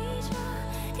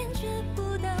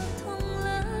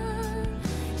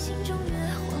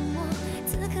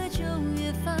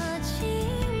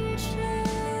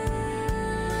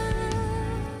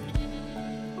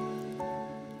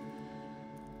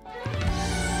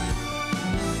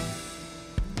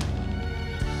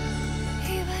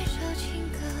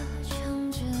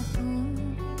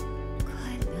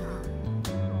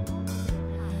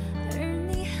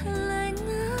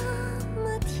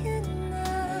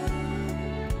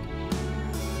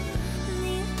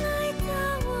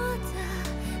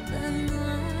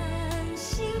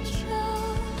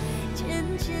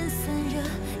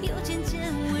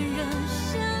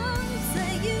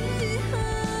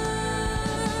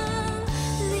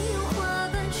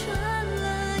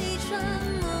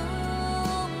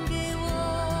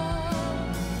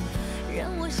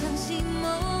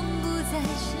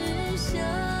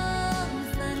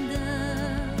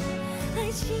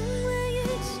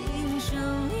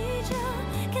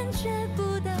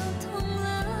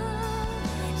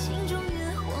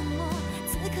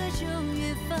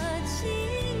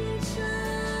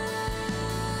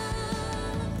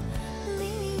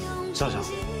笑笑，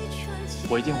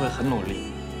我一定会很努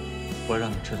力，我要让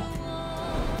你知道，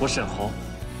我沈侯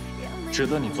值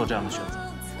得你做这样的选择。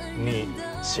你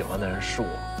喜欢的人是我，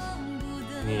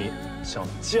你想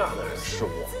嫁的人是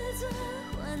我，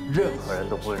任何人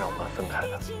都不会让我们分开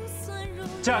的。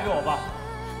嫁给我吧，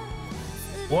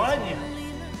我爱你，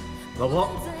老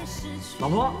婆，老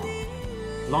婆，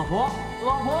老婆，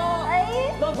老婆，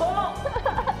哎，老婆，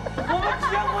我们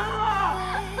结婚了，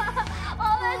我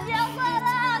们结婚了，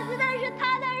现在是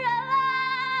他的人了，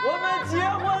我们结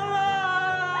婚了。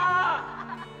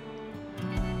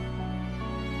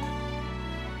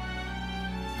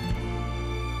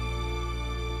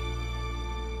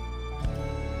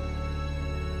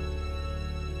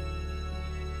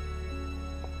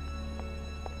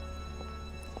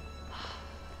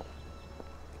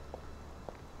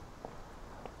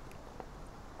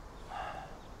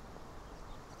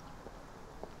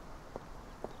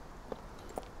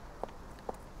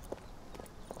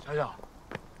小小，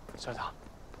小小，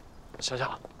小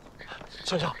小，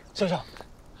小小，小小，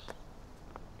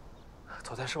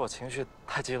昨天是我情绪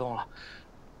太激动了，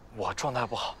我状态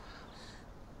不好。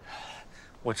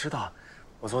我知道，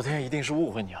我昨天一定是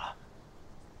误会你了。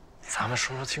咱们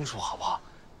说清楚好不好？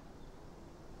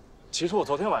其实我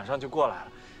昨天晚上就过来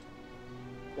了，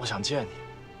我想见你，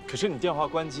可是你电话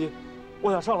关机，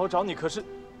我想上楼找你，可是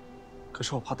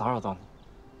我怕打扰到你，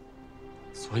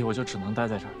所以我就只能待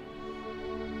在这儿。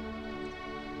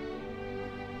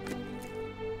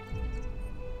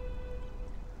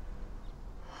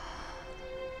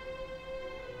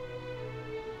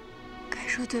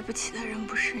说对不起的人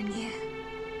不是你。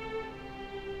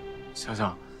小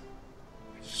小，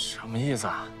什么意思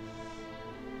啊？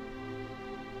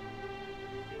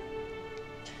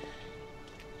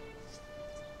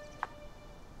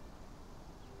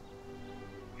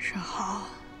沈豪，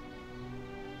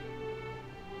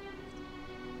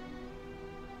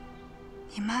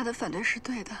你妈的反对是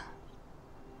对的。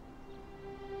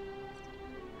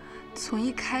从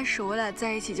一开始，我俩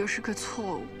在一起就是个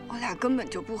错误，我俩根本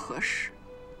就不合适。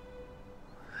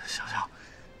小小，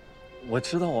我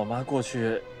知道我妈过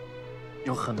去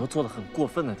有很多做的很过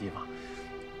分的地方，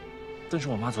但是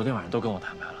我妈昨天晚上都跟我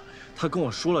坦白了，她跟我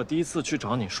说了第一次去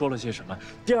找你说了些什么，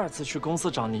第二次去公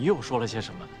司找你又说了些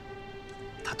什么，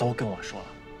她都跟我说了。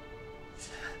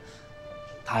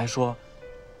她还说，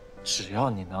只要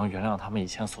你能原谅他们以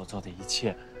前所做的一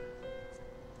切，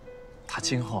她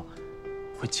今后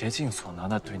会竭尽所能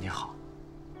的对你好。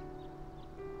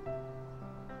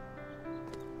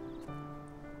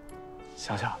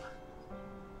小小，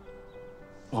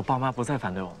我爸妈不再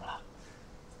反对我们了。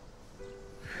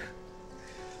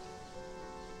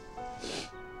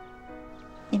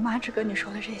你妈只跟你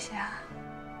说了这些啊？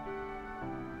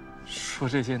说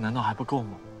这些难道还不够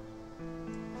吗？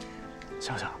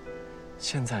小小，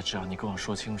现在只要你跟我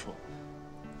说清楚，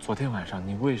昨天晚上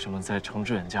你为什么在程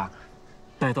志远家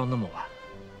待到那么晚？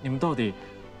你们到底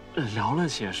聊了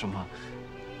些什么？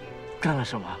干了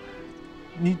什么？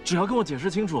你只要跟我解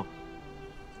释清楚，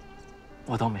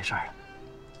我都没事了。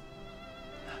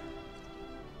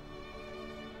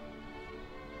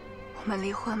我们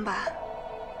离婚吧。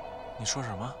你说什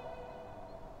么？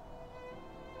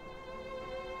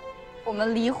我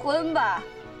们离婚吧。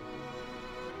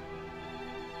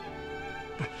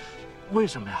不是，为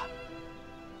什么呀？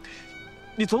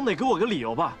你总得给我个理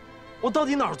由吧？我到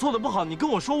底哪儿做的不好？你跟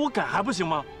我说，我改还不行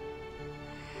吗？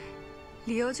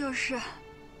理由就是，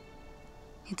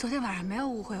你昨天晚上没有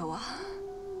误会我，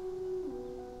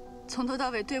从头到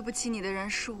尾对不起你的人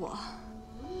是我，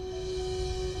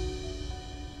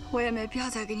我也没必要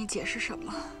再给你解释什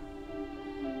么，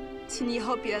请你以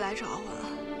后别来找我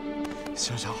了。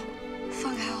小小，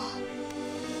放开我。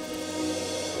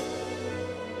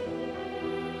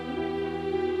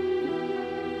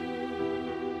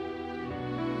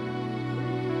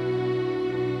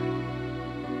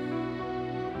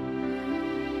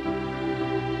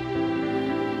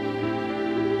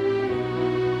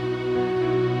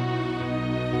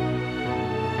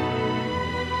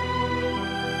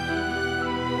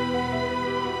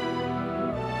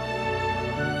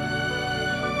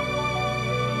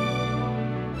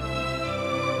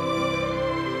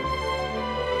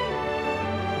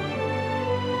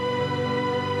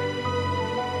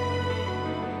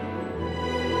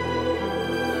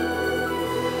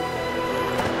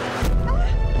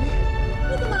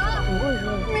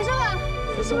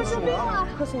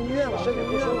快送医院吧！身体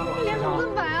不舒服，你脸怎么这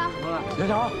么白啊？小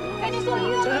小，赶紧送医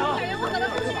院！我打电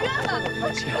话把他送医院了。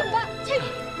怎么办？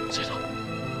小小，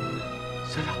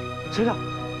小小，小小，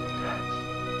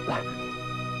来，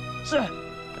是，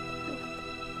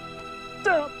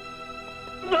这样，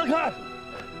让开。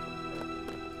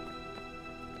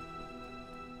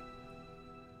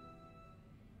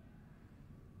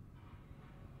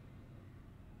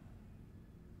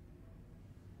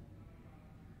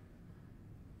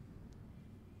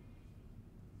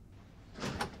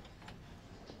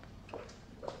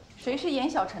谁是严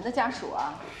小晨的家属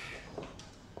啊？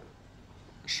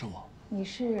是我。你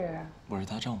是？我是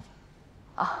她丈夫。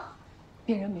啊，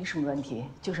病人没什么问题，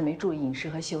就是没注意饮食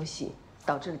和休息，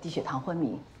导致了低血糖昏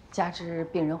迷，加之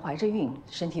病人怀着孕，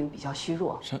身体又比较虚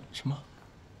弱。什么？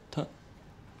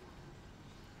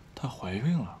她怀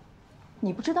孕了？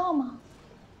你不知道吗？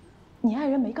你爱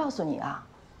人没告诉你啊？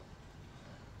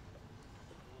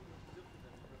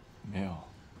没有。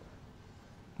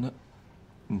那，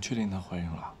你确定她怀孕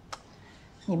了？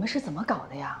你们是怎么搞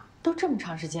的呀？都这么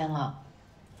长时间了，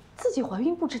自己怀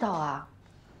孕不知道啊？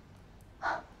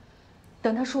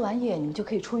等她输完液，你们就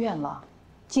可以出院了，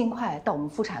尽快到我们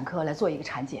妇产科来做一个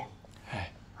产检。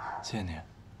哎，谢谢您。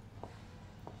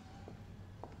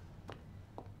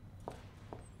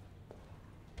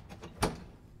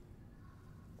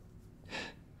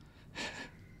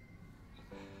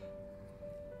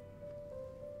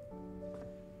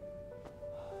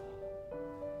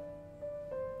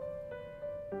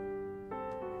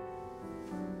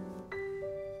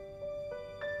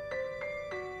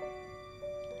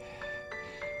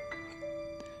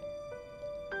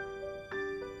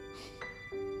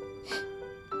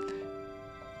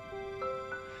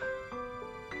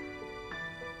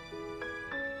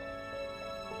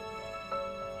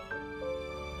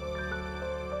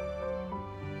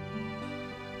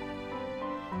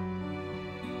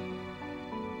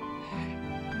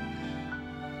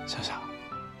小小，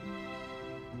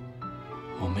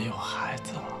我们有孩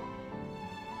子了！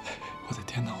我的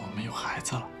天哪，我们有孩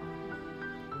子了！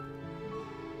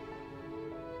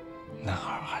男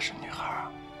孩还是女孩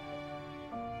啊？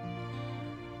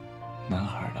男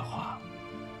孩的话，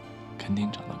肯定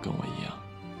长得跟我一样；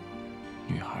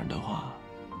女孩的话，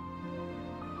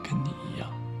跟你一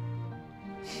样。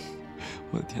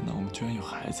我的天哪，我们居然有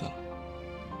孩子了！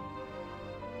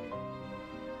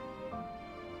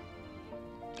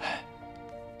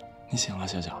你醒了，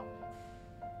小小。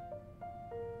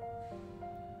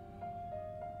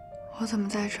我怎么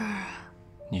在这儿啊？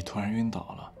你突然晕倒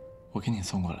了，我给你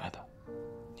送过来的。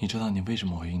你知道你为什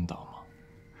么会晕倒吗？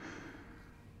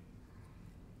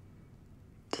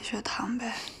低血糖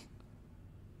呗。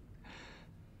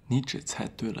你只猜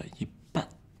对了一半，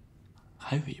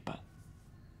还有一半。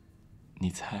你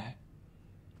猜，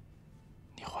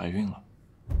你怀孕了。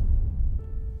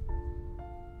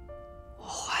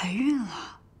怀孕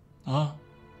了。啊？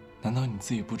难道你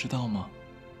自己不知道吗？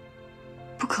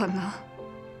不可能。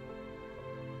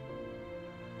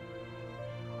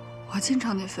我经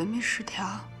常内分泌失调，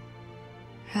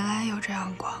原来有这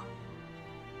样过。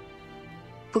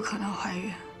不可能怀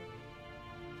孕。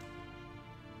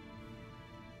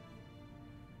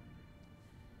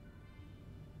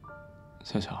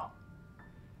小巧，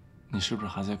你是不是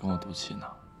还在跟我赌气呢？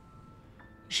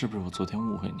是不是我昨天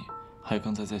误会你？还有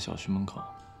刚才在小区门口，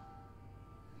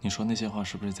你说那些话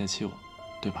是不是在气我，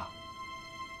对吧？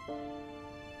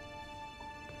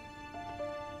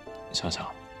小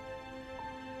巧，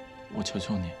我求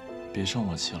求你，别生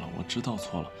我气了。我知道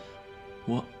错了，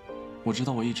我知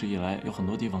道我一直以来有很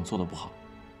多地方做得不好，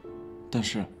但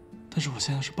是我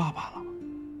现在是爸爸了，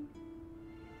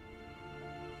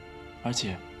而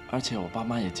且我爸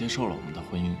妈也接受了我们的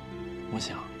婚姻。我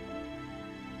想，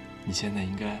你现在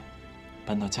应该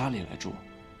搬到家里来住，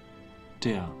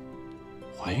这样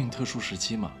怀孕特殊时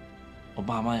期嘛，我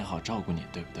爸妈也好照顾你，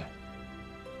对不对？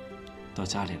到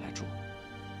家里来住。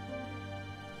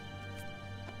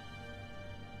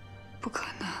不可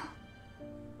能。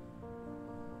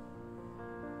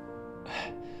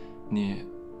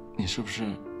你是不是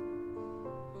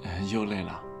又累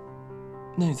了？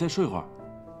那你再睡会儿。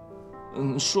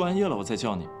输完液了我再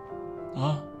叫你。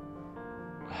啊？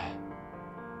哎，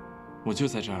我就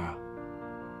在这儿啊。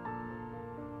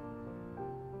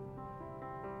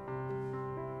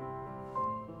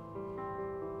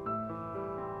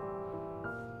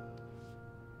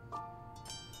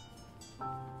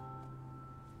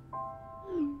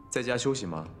在家休息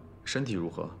吗？身体如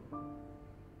何？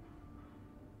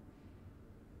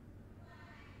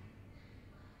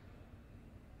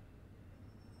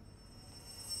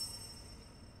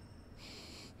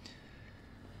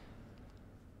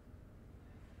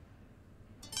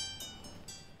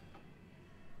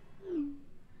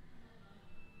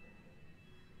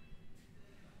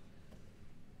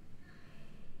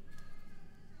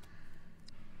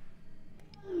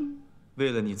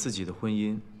为了你自己的婚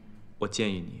姻，我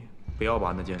建议你不要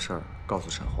把那件事儿告诉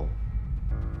沈后。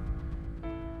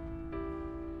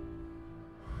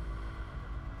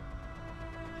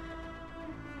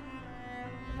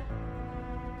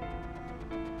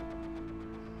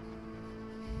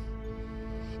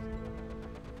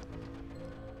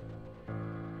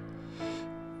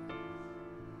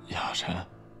小陈，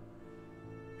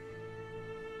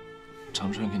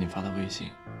长春给你发的微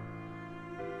信。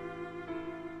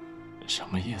什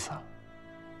么意思啊？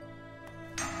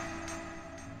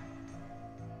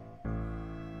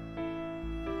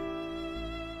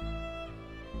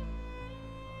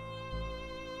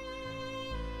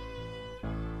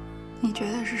你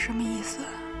觉得是什么意思，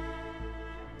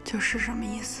就是什么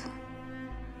意思。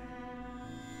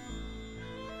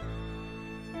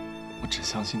我只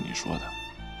相信你说的。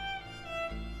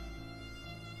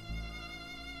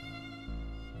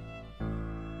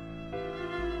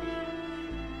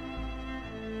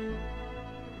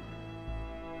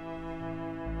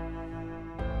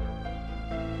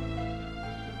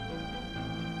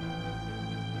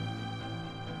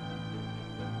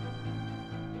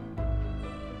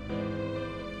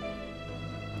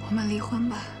我们离婚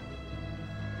吧，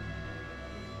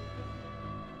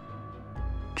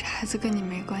这孩子跟你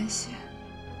没关系，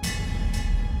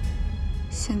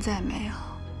现在没有，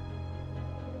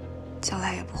将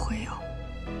来也不会有。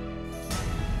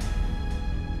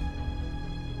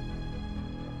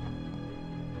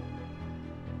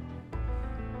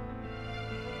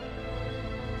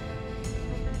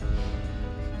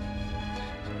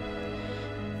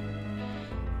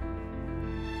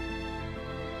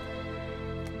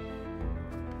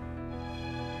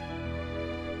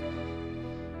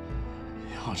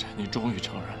小陈，你终于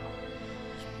承认了，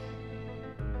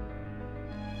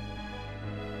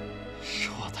是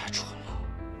我太蠢了。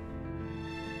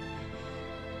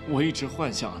我一直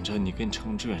幻想着你跟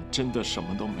程志远真的什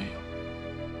么都没有，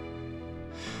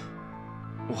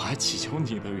我还祈求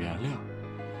你的原谅。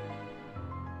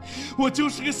我就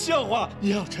是个笑话，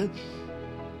小陈。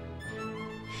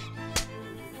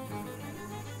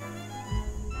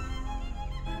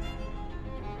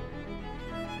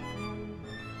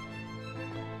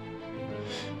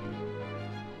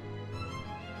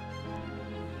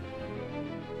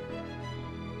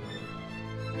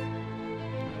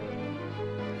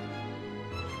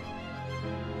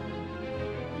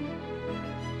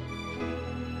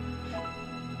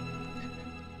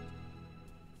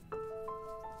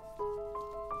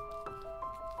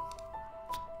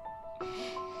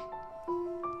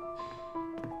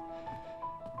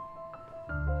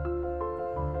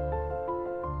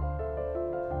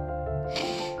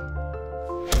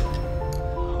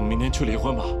您去离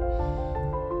婚吧。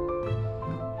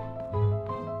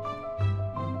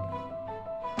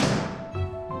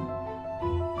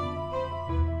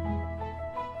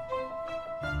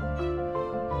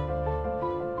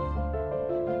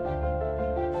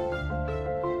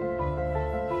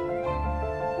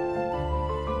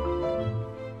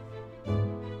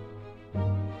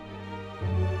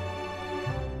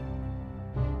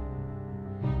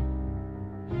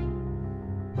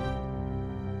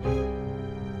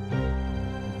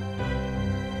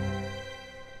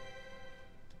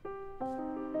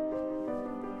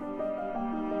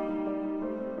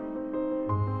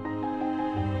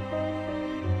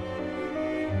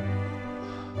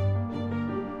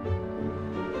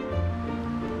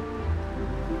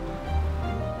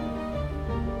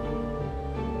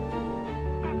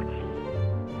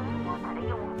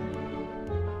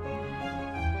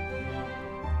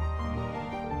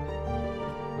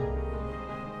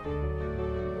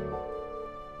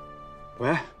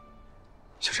喂，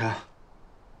小陈，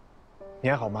你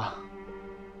还好吗？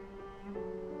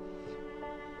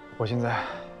我现在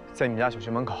在你们家小学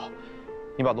门口，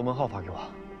你把罗文浩发给我。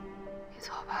你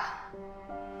走吧，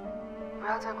不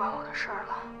要再管我的事儿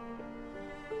了，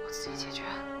我自己解决。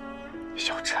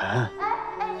小陈，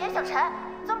哎，严小陈，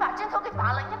你怎么把针头给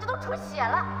拔了？你看这都出血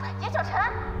了。严小陈，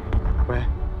喂，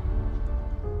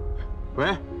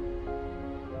喂。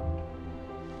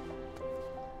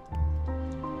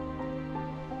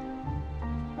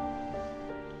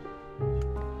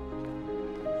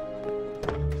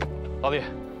 老李，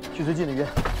去最近的医院。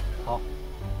好。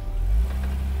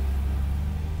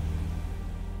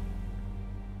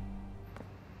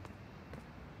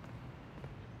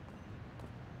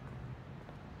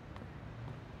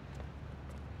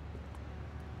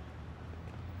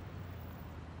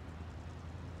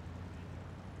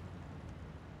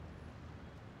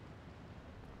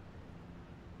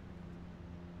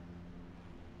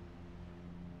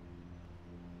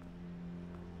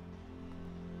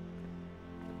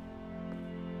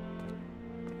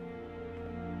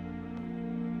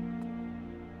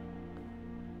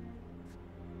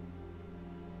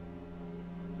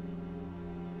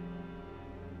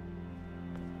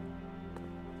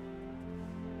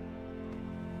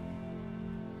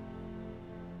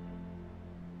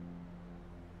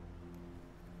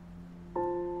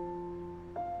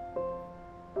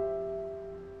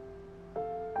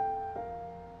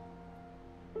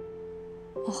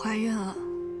我怀孕了，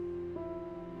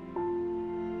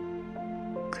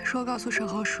可是我告诉沈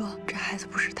浩说，这孩子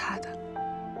不是他的。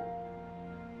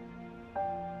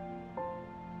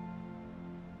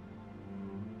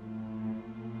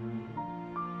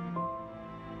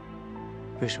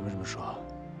为什么这么说？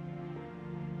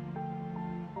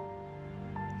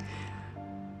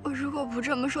我如果不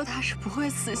这么说，他是不会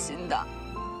死心的。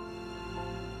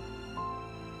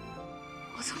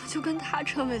我怎么就跟他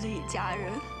成为了一家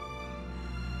人？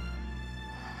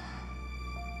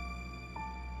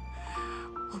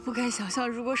 我不敢想象，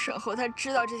如果沈侯他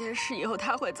知道这件事以后，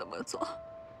他会怎么做？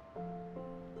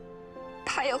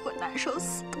他也会难受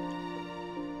死的。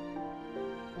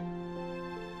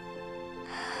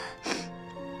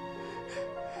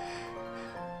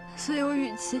所以我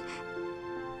与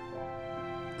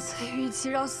其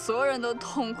让所有人都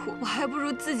痛苦，我还不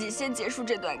如自己先结束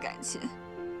这段感情。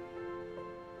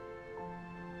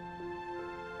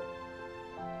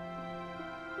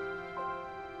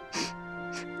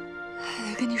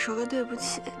 跟你说个对不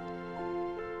起，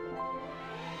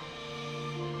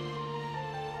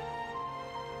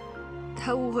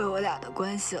他误会我俩的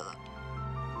关系了。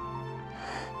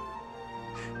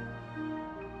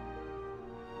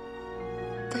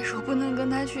但是我不能跟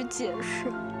他去解释。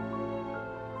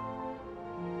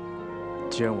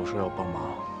既然我说要帮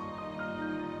忙，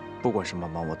不管什么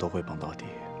忙我都会帮到底。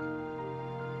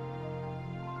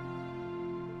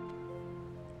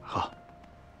好，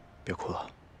别哭了。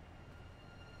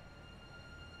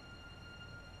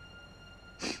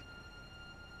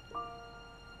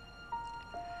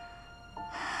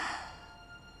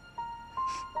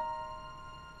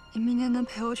 你明天能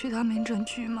陪我去趟民政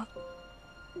局吗？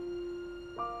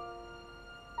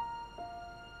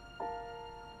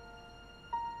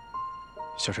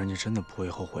小陈，你真的不会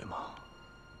后悔吗？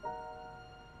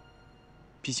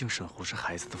毕竟沈侯是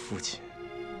孩子的父亲，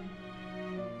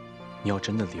你要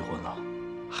真的离婚了，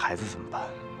孩子怎么办？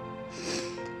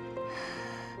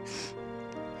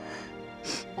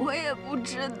我也不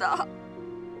知道。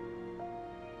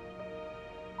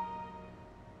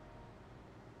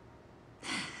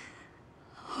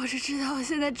 我只知道，我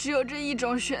现在只有这一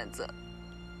种选择。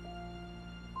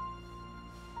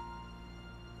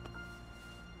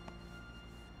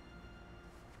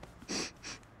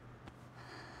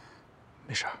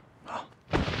没事啊。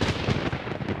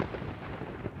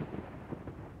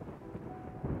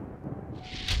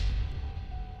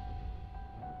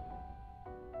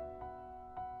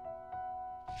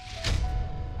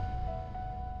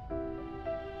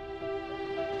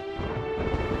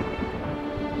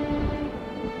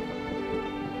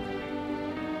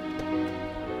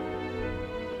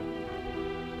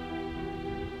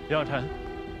李小晨，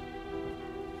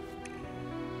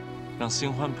让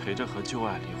新欢陪着和旧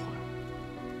爱离婚，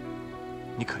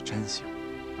你可真行。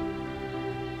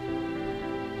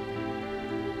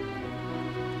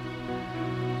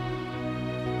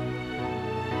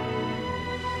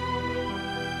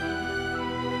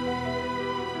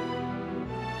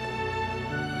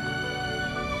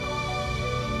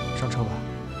上车吧。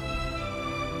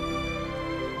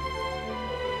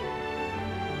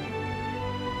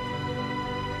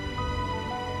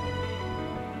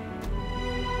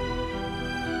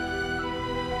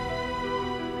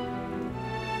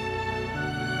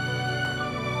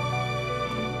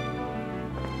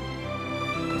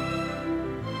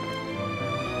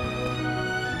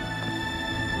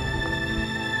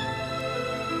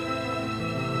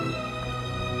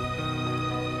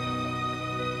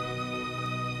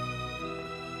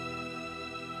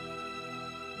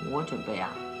我准备啊，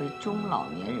为中老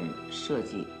年人设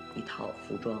计一套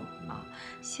服装啊。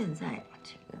现在啊，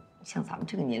这个像咱们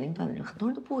这个年龄段的人，很多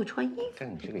人都不会穿衣服。但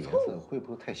你这个颜色会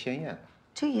不会太鲜艳了？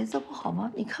这个颜色不好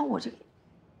吗？你看我这个。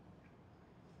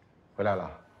回来了。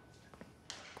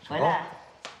回来。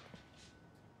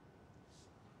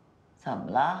怎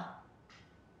么了？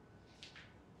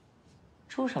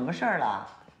出什么事儿了？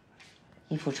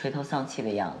一副垂头丧气的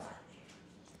样子。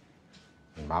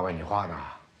你妈问你话呢。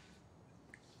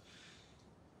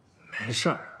 没事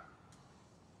儿。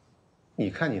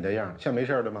你看你的样，像没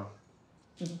事的吗？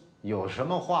有什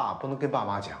么话不能跟爸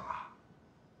妈讲啊？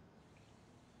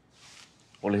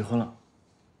我离婚了。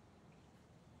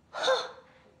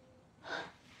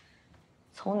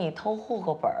从你偷户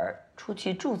口本出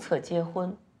去注册结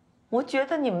婚，我觉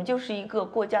得你们就是一个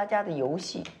过家家的游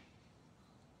戏。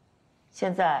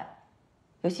现在，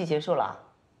游戏结束了，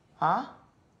啊？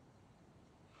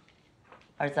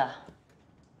儿子。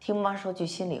 听妈说句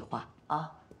心里话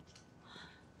啊，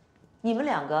你们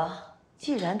两个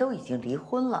既然都已经离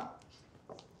婚了，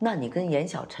那你跟严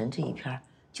小晨这一篇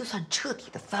就算彻底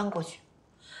的翻过去，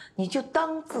你就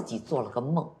当自己做了个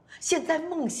梦，现在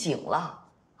梦醒了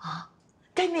啊，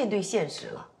该面对现实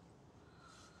了。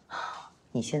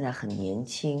你现在很年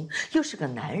轻，又是个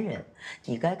男人，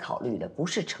你该考虑的不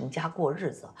是成家过日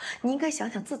子，你应该想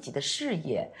想自己的事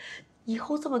业，以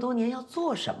后这么多年要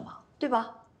做什么，对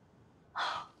吧？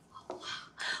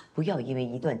 不要因为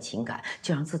一段情感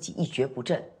就让自己一蹶不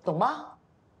振，懂吗？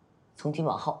从今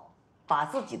往后，把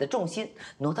自己的重心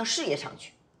挪到事业上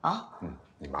去啊！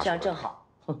你妈这样正好。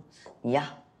你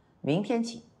呀，明天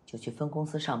起就去分公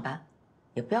司上班，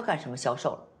也不要干什么销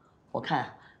售了。我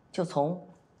看就从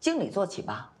经理做起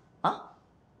吧。啊？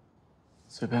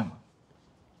随便吧。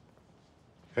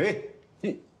哎，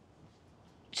你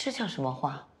这叫什么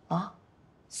话啊？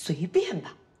随便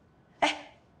吧。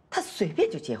哎，他随便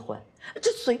就结婚。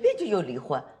 这随便就又离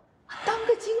婚，当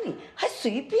个经理还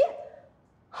随便，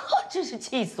真是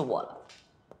气死我了！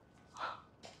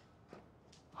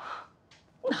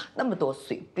哪那么多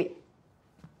随便？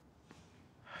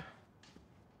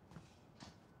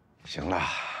行了，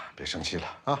别生气了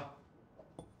啊！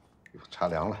茶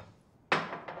凉了，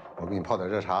我给你泡点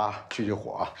热茶去去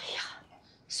火。哎呀，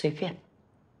随便。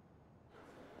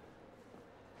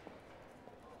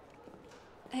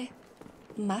哎。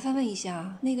 麻烦问一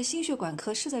下，那个心血管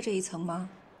科是在这一层吗？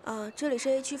这里是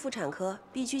A 区妇产科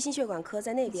，B 区心血管科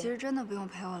在那边。其实真的不用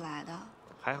陪我来的。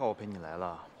还好我陪你来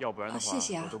了，要不然的话，谢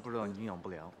谢啊，我都不知道你营养不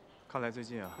良。看来最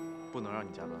近啊，不能让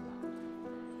你加班了。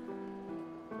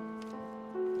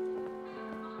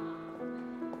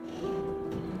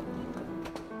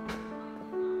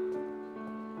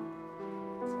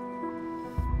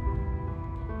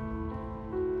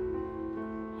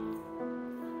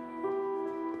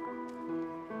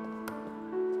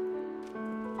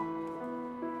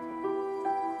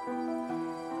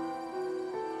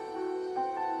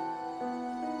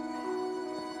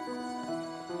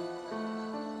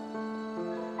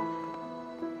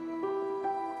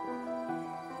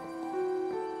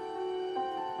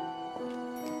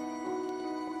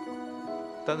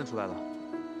 单子出来了，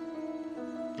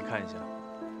你看一下。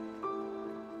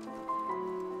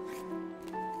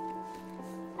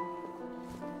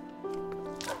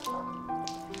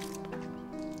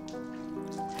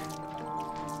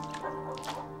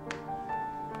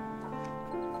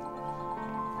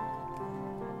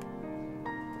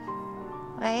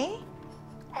喂，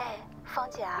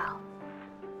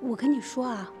我跟你说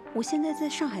啊，我现在在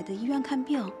上海的医院看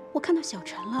病，我看到小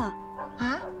陈了。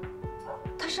啊？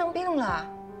他生病了？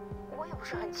我也不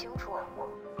是很清楚。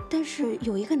但是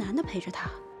有一个男的陪着他，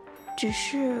只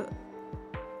是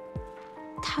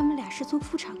他们俩是从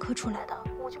妇产科出来的，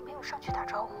我就没有上去打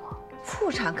招呼。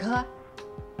妇产科？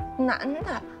男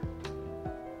的？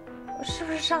是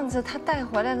不是上次他带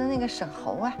回来的那个沈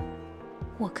侯啊？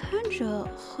我看着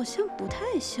好像不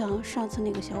太像上次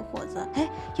那个小伙子。哎，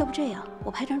要不这样，我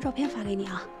拍张照片发给你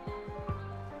啊。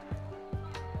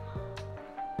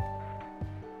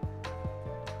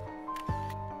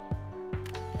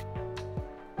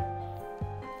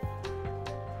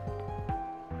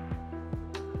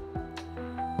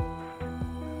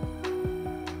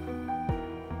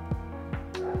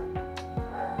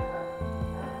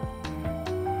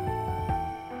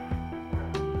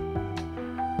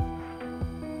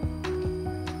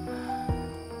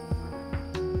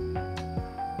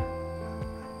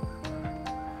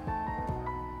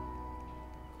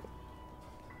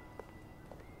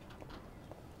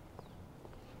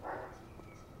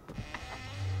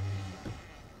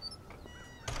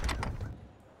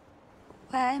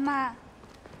喂，妈，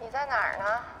你在哪儿呢？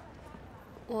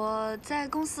我在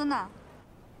公司呢。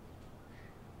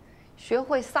学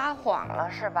会撒谎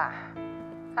了是吧？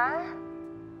啊？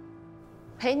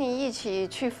陪你一起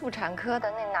去妇产科的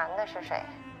那男的是谁？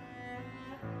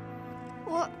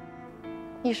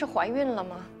你是怀孕了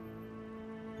吗？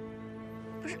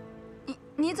不是，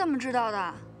你怎么知道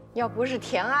的？要不是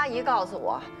田阿姨告诉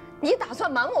我，你打算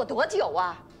瞒我多久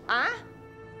啊？啊？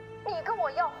你跟我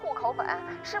要户口本，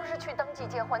是不是去登记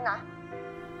结婚呢？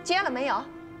结了没有？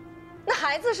那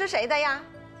孩子是谁的呀？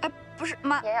哎，不是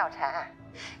妈，严小晨，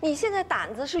你现在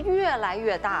胆子是越来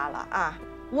越大了啊！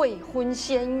未婚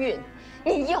先孕，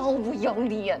你要不要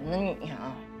脸呢你啊？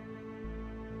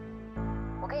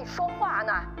我跟你说话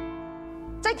呢，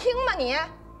在听吗你？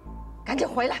赶紧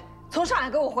回来，从上海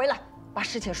给我回来，把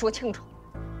事情说清楚。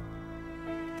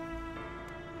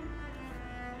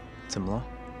怎么了？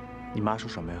你妈说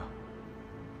什么呀？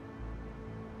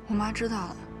我妈知道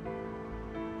了。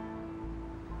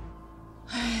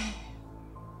唉，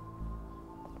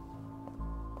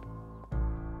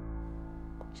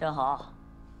沈侯，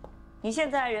你现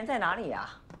在人在哪里呀？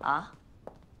啊？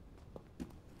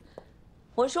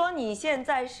我说你现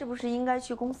在是不是应该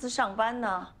去公司上班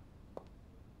呢？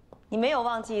你没有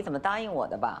忘记怎么答应我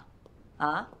的吧？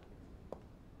啊？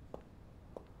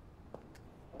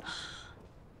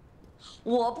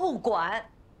我不管，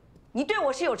你对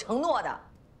我是有承诺的。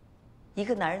一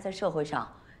个男人在社会上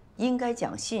应该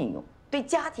讲信用，对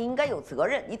家庭应该有责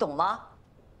任，你懂吗？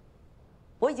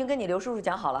我已经跟你刘叔叔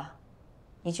讲好了，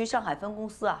你去上海分公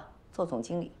司啊做总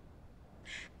经理。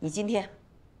你今天，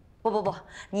不，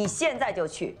你现在就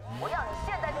去，我要你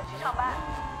现在就去上班。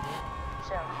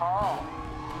沈侯，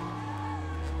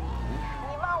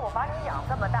你妈我把你养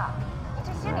这么大，你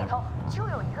这心里头就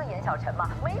有一个严小晨吗？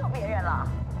没有别人了。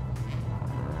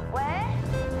喂，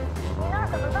你那儿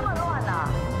怎么这么乱呢？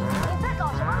你在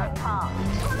搞什么名堂？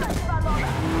什么乱七八糟的？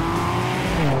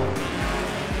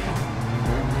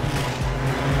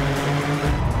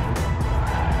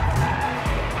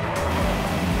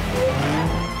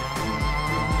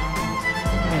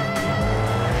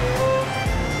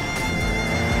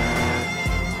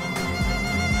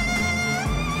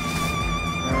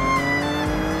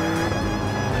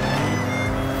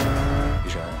雨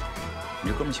神，你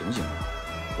这哥们行不行啊？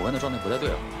我看他状态不太对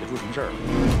了，别出什么事儿了。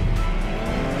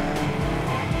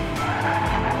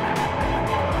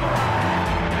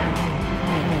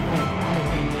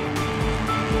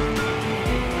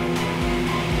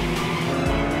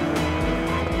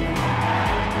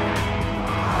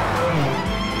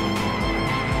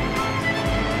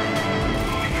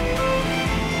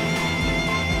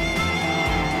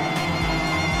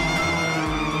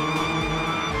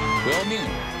不要命！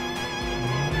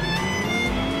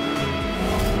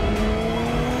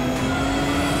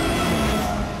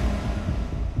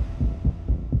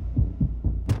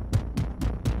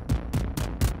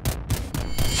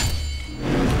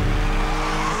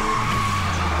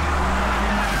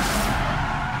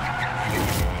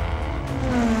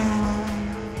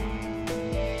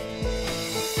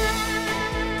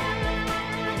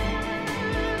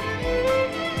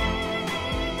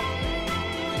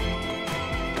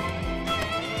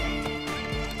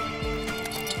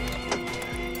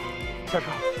下车，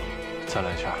再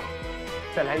来一圈，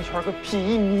再来一圈个屁，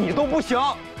你都不行。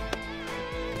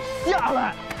下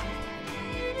来，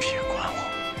别管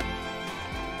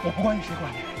我，我不管你，谁管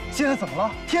你？现在怎么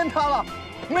了？天塌了，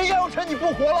没严有辰你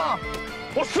不活了。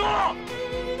我说了，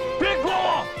别管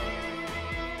我。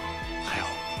还有，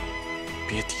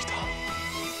别提他，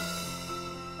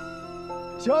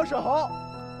行，沈恒，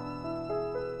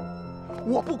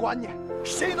我不管你，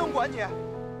谁能管你？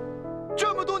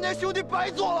这么多年兄弟白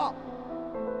做了。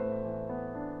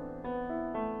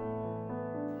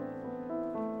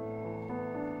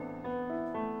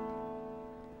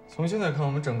从现在看，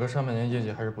我们整个上半年业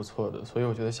绩还是不错的，所以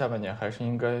我觉得下半年还是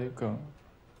应该更……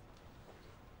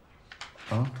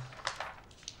啊？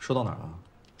说到哪儿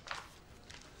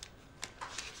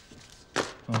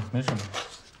了？没什么。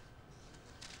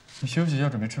你休息一下，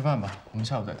准备吃饭吧，我们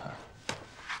下午再谈。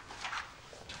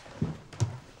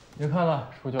别看了，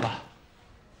出去了。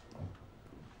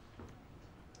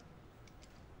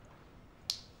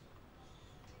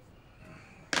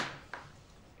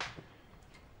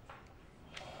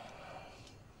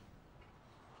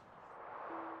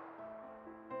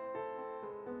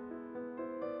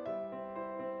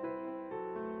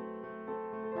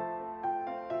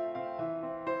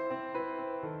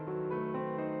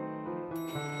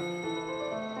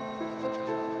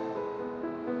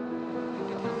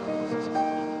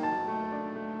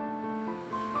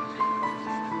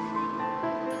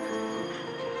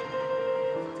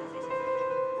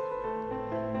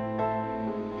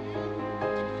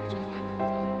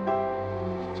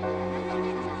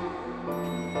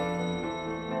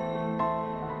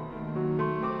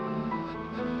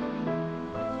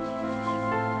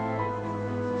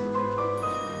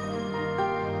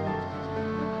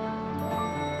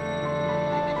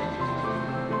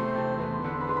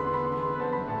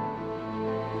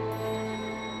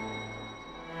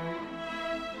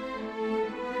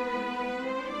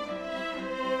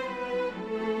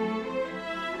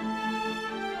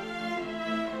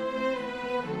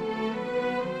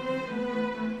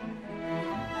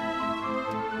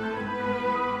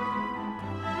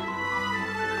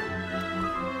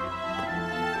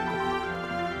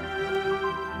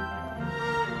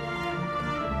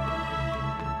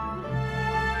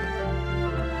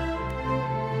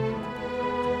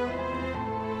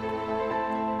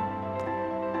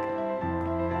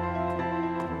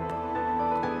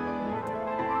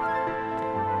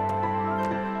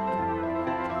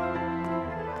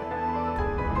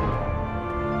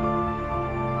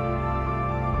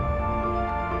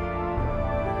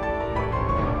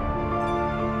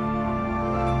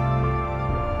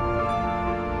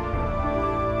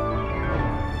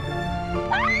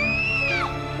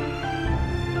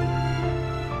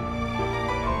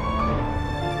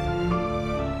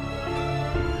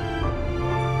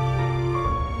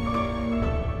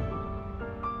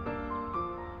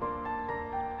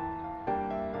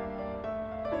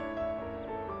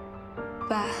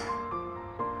爸，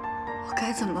我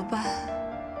该怎么办？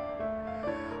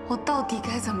我到底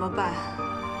该怎么办？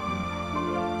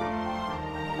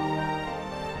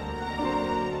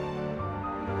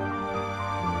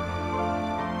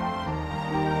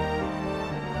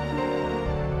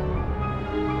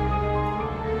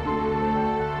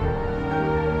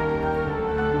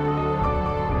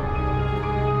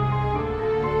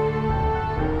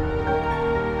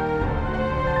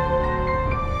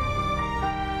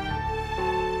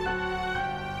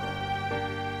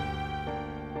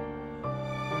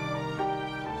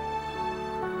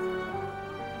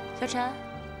小陈，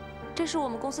这是我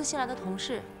们公司新来的同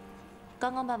事，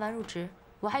刚刚办完入职，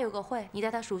我还有个会，你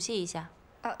带他熟悉一下。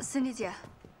Cindy 姐，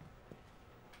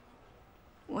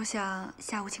我想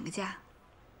下午请个假。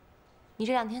你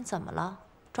这2天怎么了？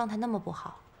状态那么不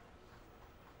好。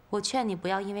我劝你不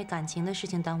要因为感情的事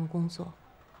情耽误工作。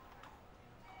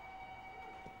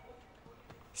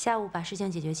下午把事情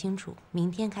解决清楚，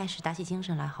明天开始打起精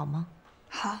神来，好吗？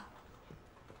好。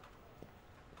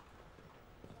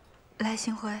来，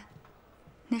星辉，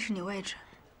那是你位置。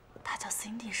她叫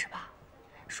Cindy 是吧？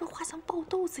说话像爆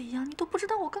豆子一样，你都不知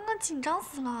道我刚刚紧张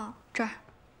死了。这儿，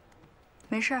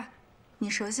没事儿，你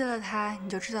熟悉了她，你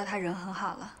就知道她人很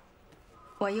好了。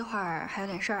我一会儿还有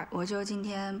点事儿，我就今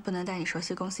天不能带你熟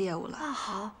悉公司业务了。啊，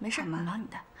好，没事，你忙你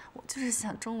的。我就是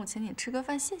想中午请你吃个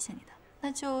饭，谢谢你的。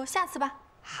那就下次吧。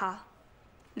好，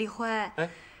李辉，哎，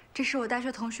这是我大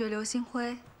学同学刘星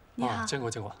辉。你好，见过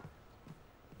见过。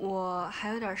我还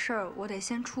有点事儿，我得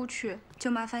先出去，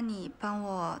就麻烦你帮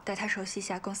我带他熟悉一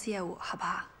下公司业务，好不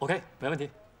好 ？OK， 没问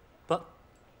题。不，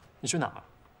你去哪儿？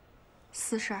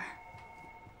私事儿。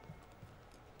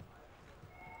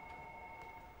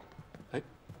哎，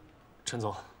陈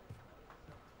总，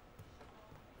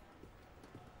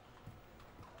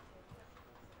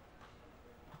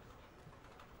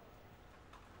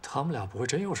他们俩不会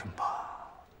真有什么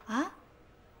吧？啊？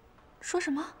说什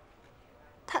么？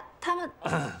他们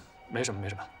没什么没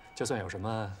什么，就算有什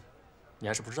么，你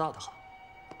还是不知道的好。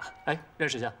哎，认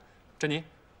识一下，珍妮、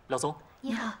廖松。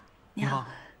你好，你好。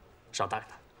稍待着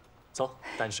他。走，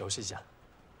带你熟悉一下。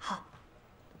好。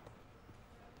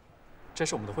这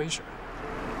是我们的会议室。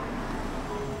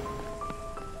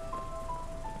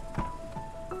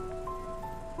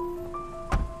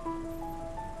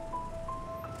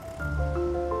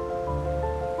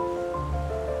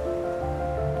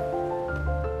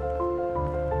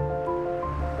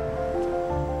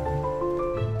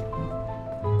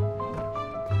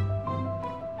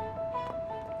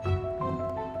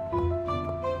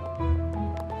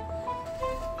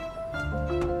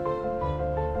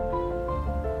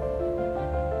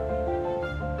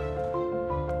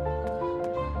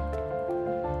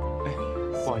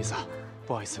 不好意思啊，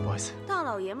不好意思，不好意思，大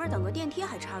老爷们儿等个电梯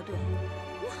还插队，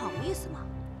你好意思吗？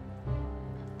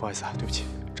不好意思啊，对不起，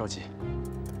着急。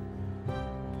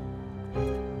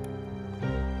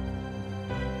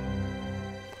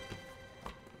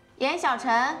严小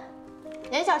晨，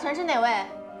严小晨是哪位？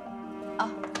哦，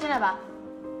进来吧。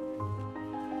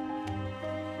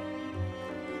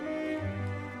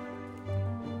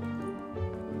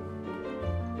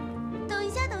等一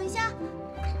下，等一下，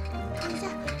等一下，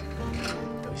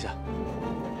等一下，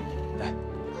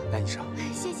来，你上。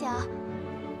谢谢啊。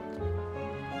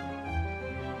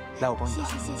来，我帮你拿。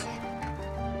谢谢，谢谢。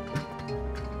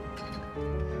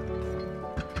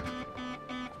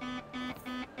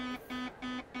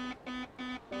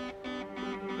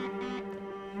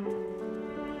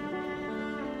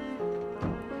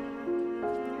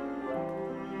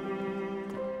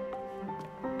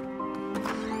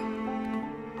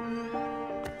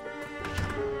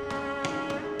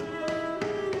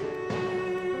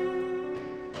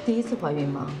 第一次怀孕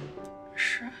吗？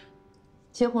是。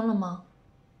结婚了吗？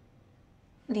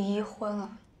离婚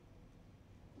了。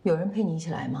有人陪你一起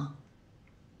来吗？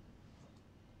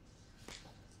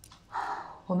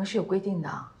我们是有规定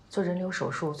的，做人流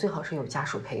手术最好是有家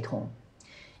属陪同。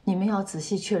你们要仔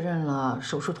细确认了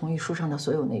手术同意书上的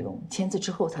所有内容，签字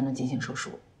之后才能进行手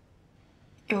术。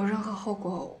有任何后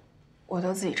果，我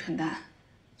都自己承担，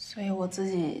所以我自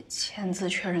己签字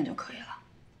确认就可以了。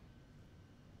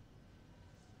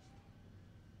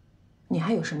 你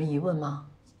还有什么疑问吗？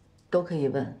都可以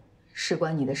问。事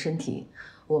关你的身体，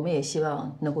我们也希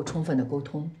望能够充分的沟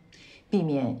通，避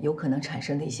免有可能产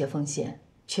生的一些风险，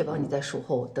确保你在术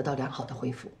后得到良好的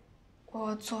恢复。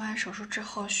我做完手术之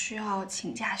后需要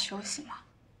请假休息吗？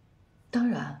当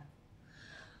然，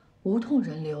无痛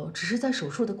人流只是在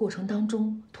手术的过程当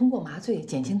中通过麻醉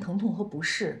减轻疼痛和不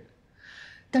适，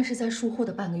但是在术后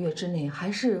的半个月之内，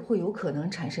还是会有可能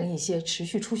产生一些持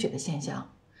续出血的现象。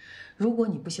 如果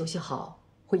你不休息好，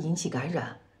会引起感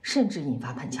染，甚至引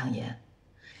发盆腔炎。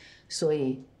所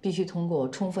以必须通过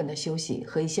充分的休息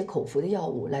和一些口服的药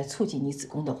物来促进你子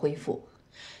宫的恢复，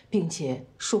并且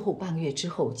术后半个月之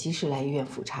后及时来医院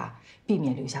复查，避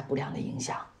免留下不良的影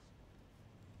响。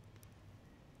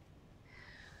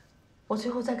我最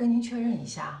后再跟您确认一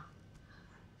下，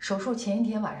手术前一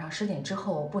天晚上10点之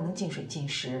后不能进水进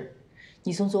食。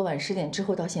你从昨晚10点之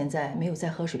后到现在没有再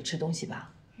喝水吃东西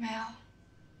吧？没有。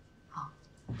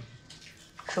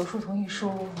 手术同意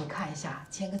书你看一下，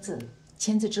签个字，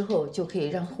签字之后就可以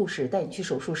让护士带你去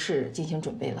手术室进行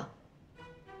准备了。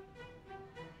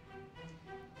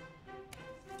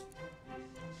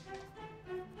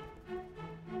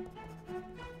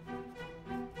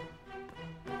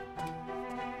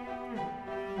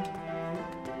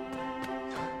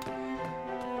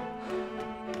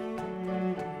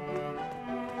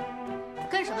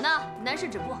干什么呢？男士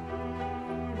止步。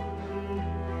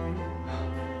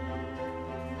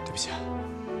 对不起啊，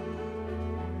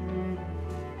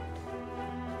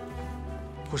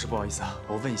护士，不好意思啊，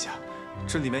我问一下，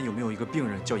这里面有没有一个病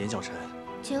人叫严小晨？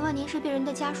请问您是病人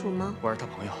的家属吗？我是他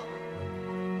朋友。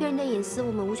病人的隐私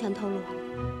我们无权透露。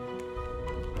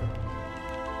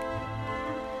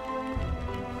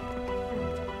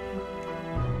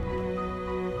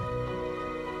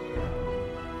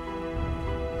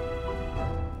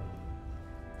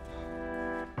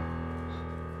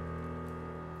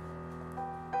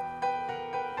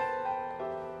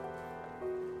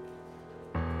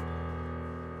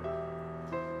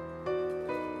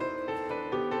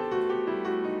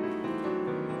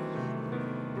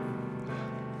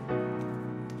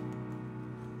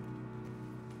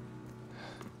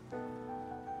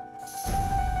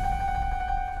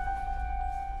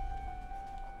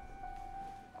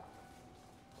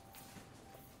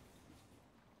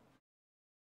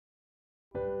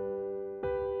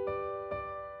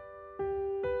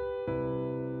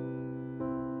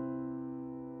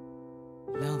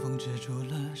凉风止住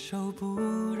了手，不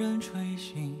忍吹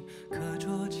醒课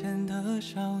桌前的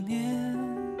少年。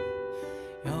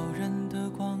遥远的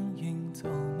光影走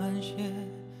慢些，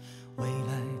未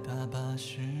来大把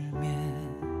失眠。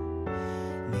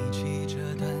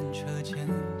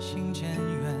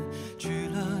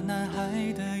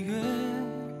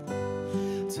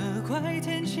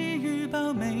气预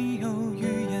报没有预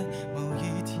言某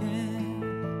一天，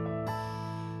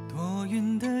多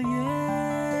云的夜，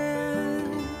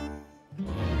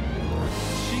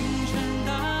星辰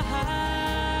大海，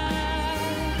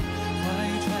怀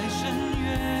揣深渊，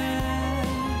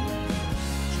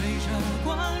追着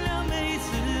光亮，每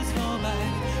次挫败，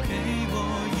给我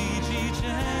一记真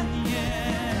言。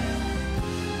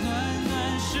暖暖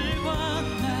时光，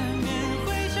难免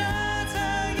会夹杂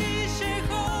一些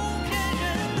哄骗人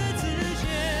的字节，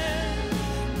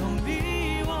蒙蔽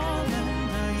我们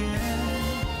的眼，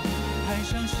还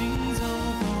相信走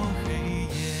过黑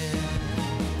夜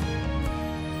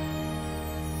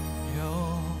有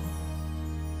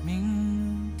明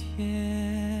天。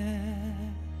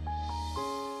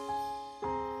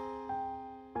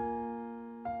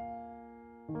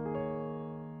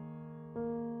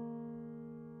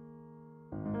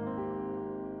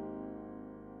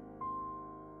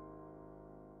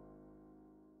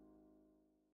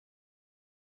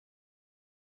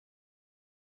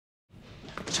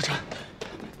小陈，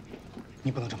你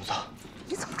不能这么做。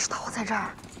你怎么知道我在这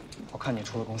儿？我看你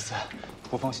出了公司，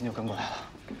不放心就跟过来了。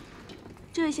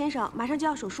这位先生，马上就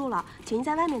要手术了，请您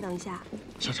在外面等一下。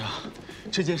小陈，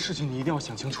这件事情你一定要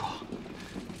想清楚，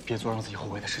别做让自己后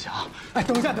悔的事情啊！哎，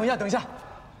等一下，等一下，等一下！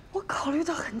我考虑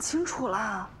得很清楚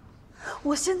了，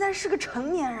我现在是个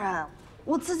成年人，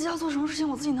我自己要做什么事情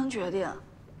我自己能决定。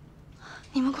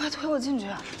你们快推我进去！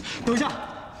等一下，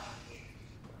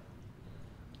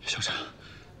小陈，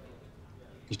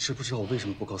你知不知道我为什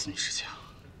么不告诉你事情？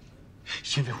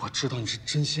因为我知道你是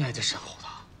真心爱着沈侯的。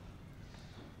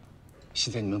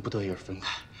现在你们不得已而分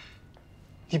开，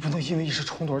你不能因为一时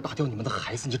冲动而打掉你们的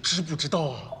孩子，你知不知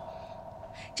道啊？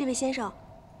这位先生，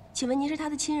请问您是他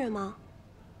的亲人吗？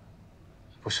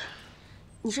不是。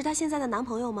你是他现在的男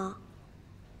朋友吗？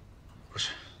不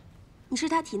是。你是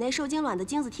他体内受精卵的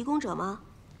精子提供者吗？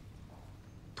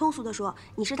通俗的说，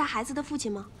你是他孩子的父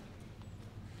亲吗？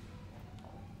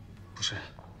不是。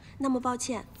那么抱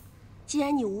歉，既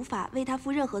然你无法为他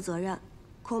负任何责任，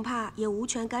恐怕也无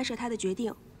权干涉他的决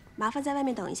定。麻烦在外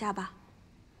面等一下吧。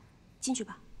进去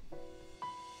吧。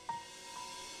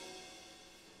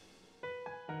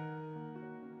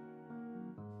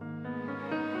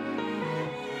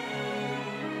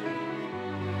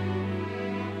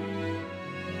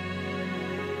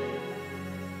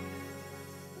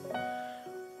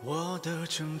我的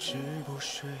争执不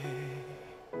睡，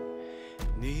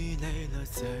你累了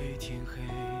在天黑，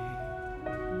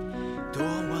多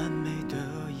完美的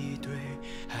一对，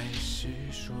还是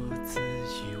说自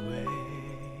以为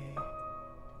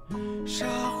傻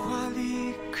话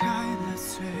离开了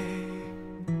嘴，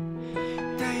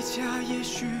代价也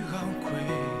许昂贵，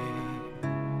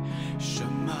什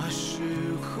么时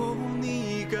候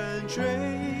你敢追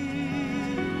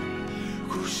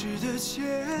故事的结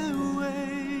尾？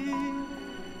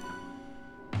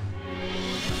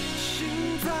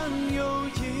有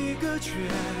一个缺，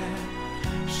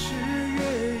十月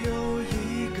有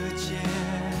一个结，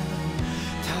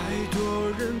太多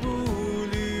人步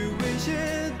履维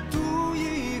艰，赌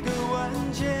一个完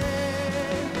结。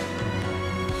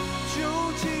旧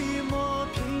寂寞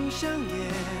凭香烟，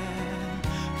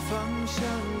方向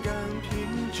感凭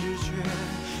直觉，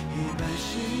一半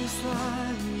心酸，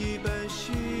一半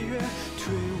喜悦，推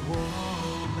我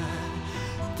们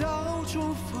到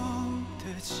重逢的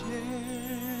街。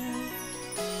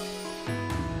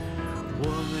我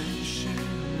们是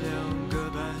两个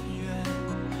半圆，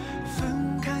分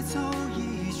开走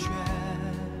一圈，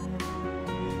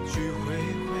聚会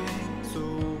会作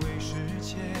为时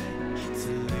间，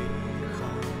字里行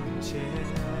间。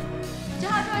9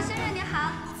号桌先生您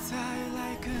好，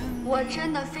我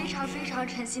真的非常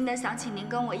诚心的想请您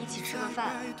跟我一起吃个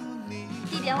饭，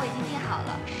地点我已经定好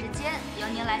了，时间由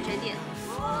您来决定。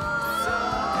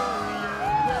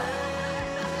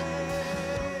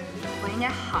我应该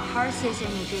好好谢谢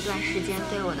你这段时间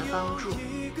对我的帮助，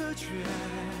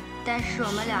但是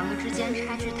我们两个之间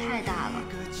差距太大了，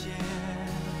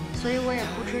所以我也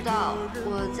不知道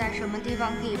我在什么地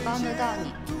方可以帮得到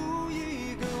你，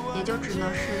也就只能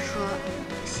是说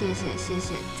谢谢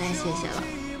再谢谢了。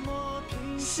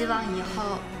希望以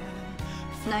后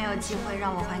能有机会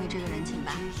让我还你这个人情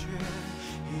吧。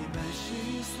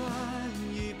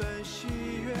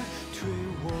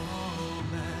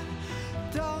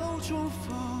到重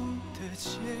逢的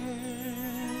街，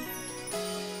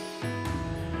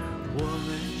我们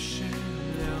是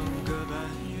两个半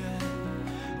圆。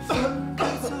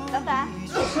老板，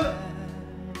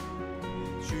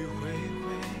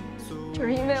就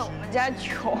是因为我们家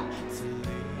穷，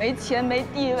没钱没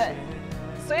地位，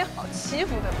所以好欺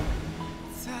负的。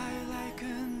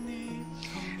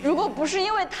如果不是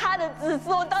因为他的自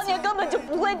私，我当年根本就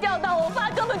不会掉到，我爸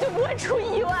根本就不会出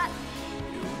意外。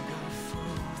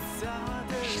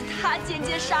是他间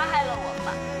接杀害了我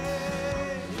爸，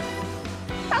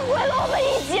他毁了我们一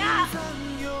家。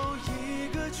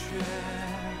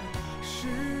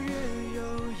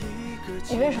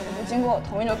你为什么不经过我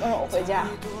同意就跟着我回家？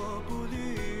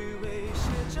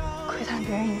窥探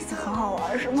别人隐私很好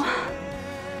玩是吗？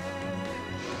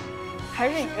还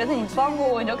是你觉得你帮过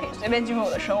我，你就可以随便进入我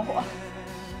的生活？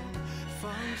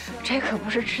这可不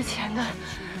是之前的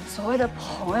所谓的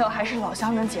朋友还是老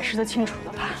乡能解释得清楚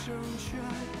的吧？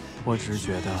我只是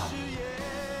觉得，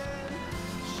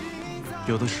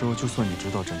有的时候就算你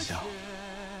知道真相，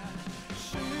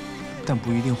但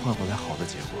不一定换回来好的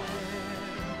结果。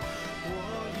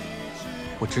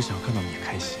我只想看到你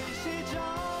开心，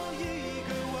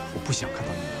我不想看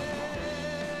到你难过。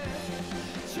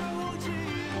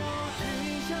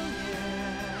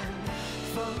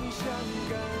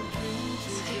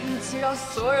与其让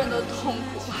所有人都痛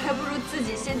苦，还不如自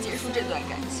己先结束这段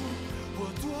感情。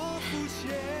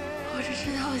我只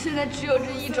知道我现在只有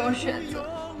这一种选择。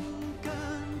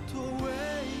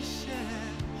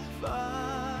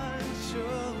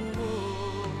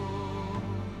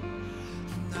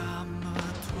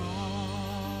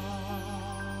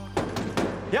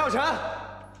杨小晨，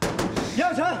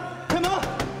杨小晨，开门！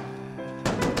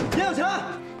杨小晨，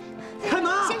开门！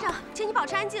先生，请你保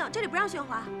持安静，这里不让喧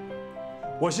哗。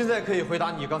我现在可以回答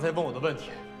你刚才问我的问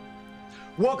题，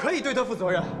我可以对他负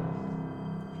责任。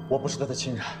我不是他的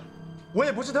亲人，我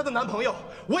也不是他的男朋友，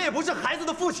我也不是孩子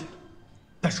的父亲，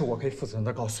但是我可以负责任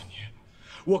地告诉你，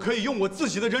我可以用我自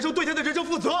己的人生对他的人生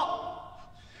负责。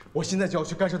我现在就要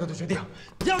去干涉他的决定。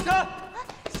杨小晨，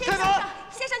开门！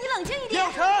先生，你冷静一点。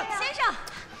杨小晨，先生，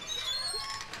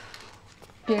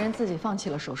别人自己放弃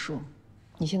了手术，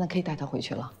你现在可以带他回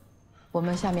去了。我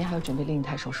们下面还要准备另一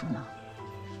台手术呢。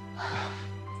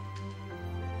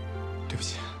对不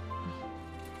起。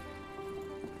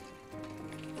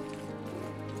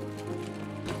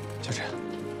小陈，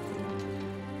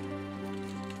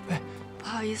不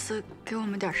好意思，给我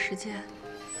们点时间。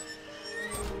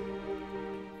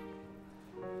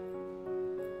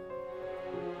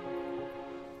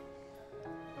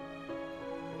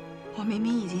我明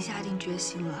明已经下定决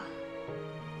心了，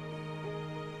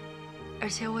而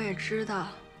且我也知道，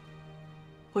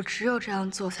我只有这样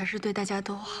做才是对大家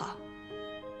都好。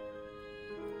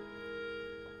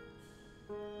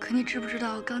可你知不知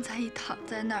道，我刚才一躺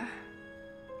在那儿，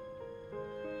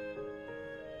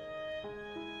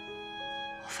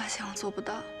我发现我做不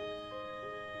到。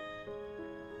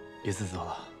别自责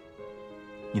了，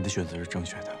你的选择是正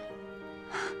确的。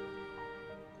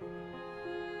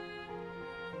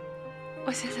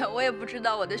我现在我也不知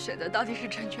道我的选择到底是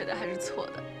正确的还是错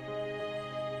的。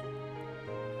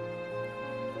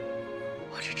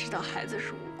我只知道孩子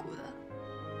是无辜的，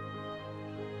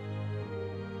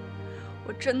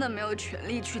我真的没有权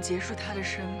利去结束他的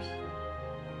生命。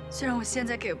虽然我现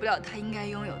在给不了他应该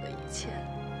拥有的一切，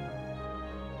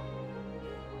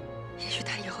也许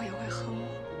他以后也会恨我，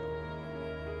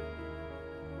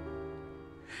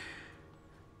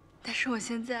但是我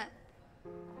现在。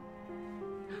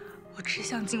我只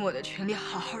想尽我的全力，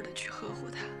好好的去呵护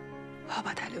他，我要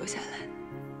把他留下来。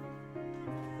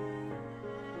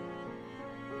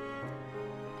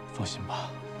放心吧，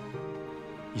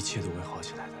一切都会好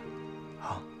起来的，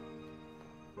啊！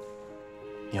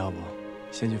你要不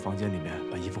先去房间里面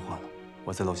把衣服换了，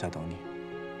我在楼下等你。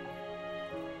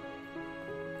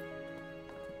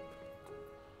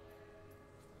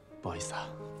不好意思啊。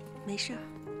没事，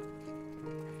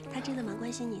他真的蛮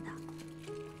关心你的。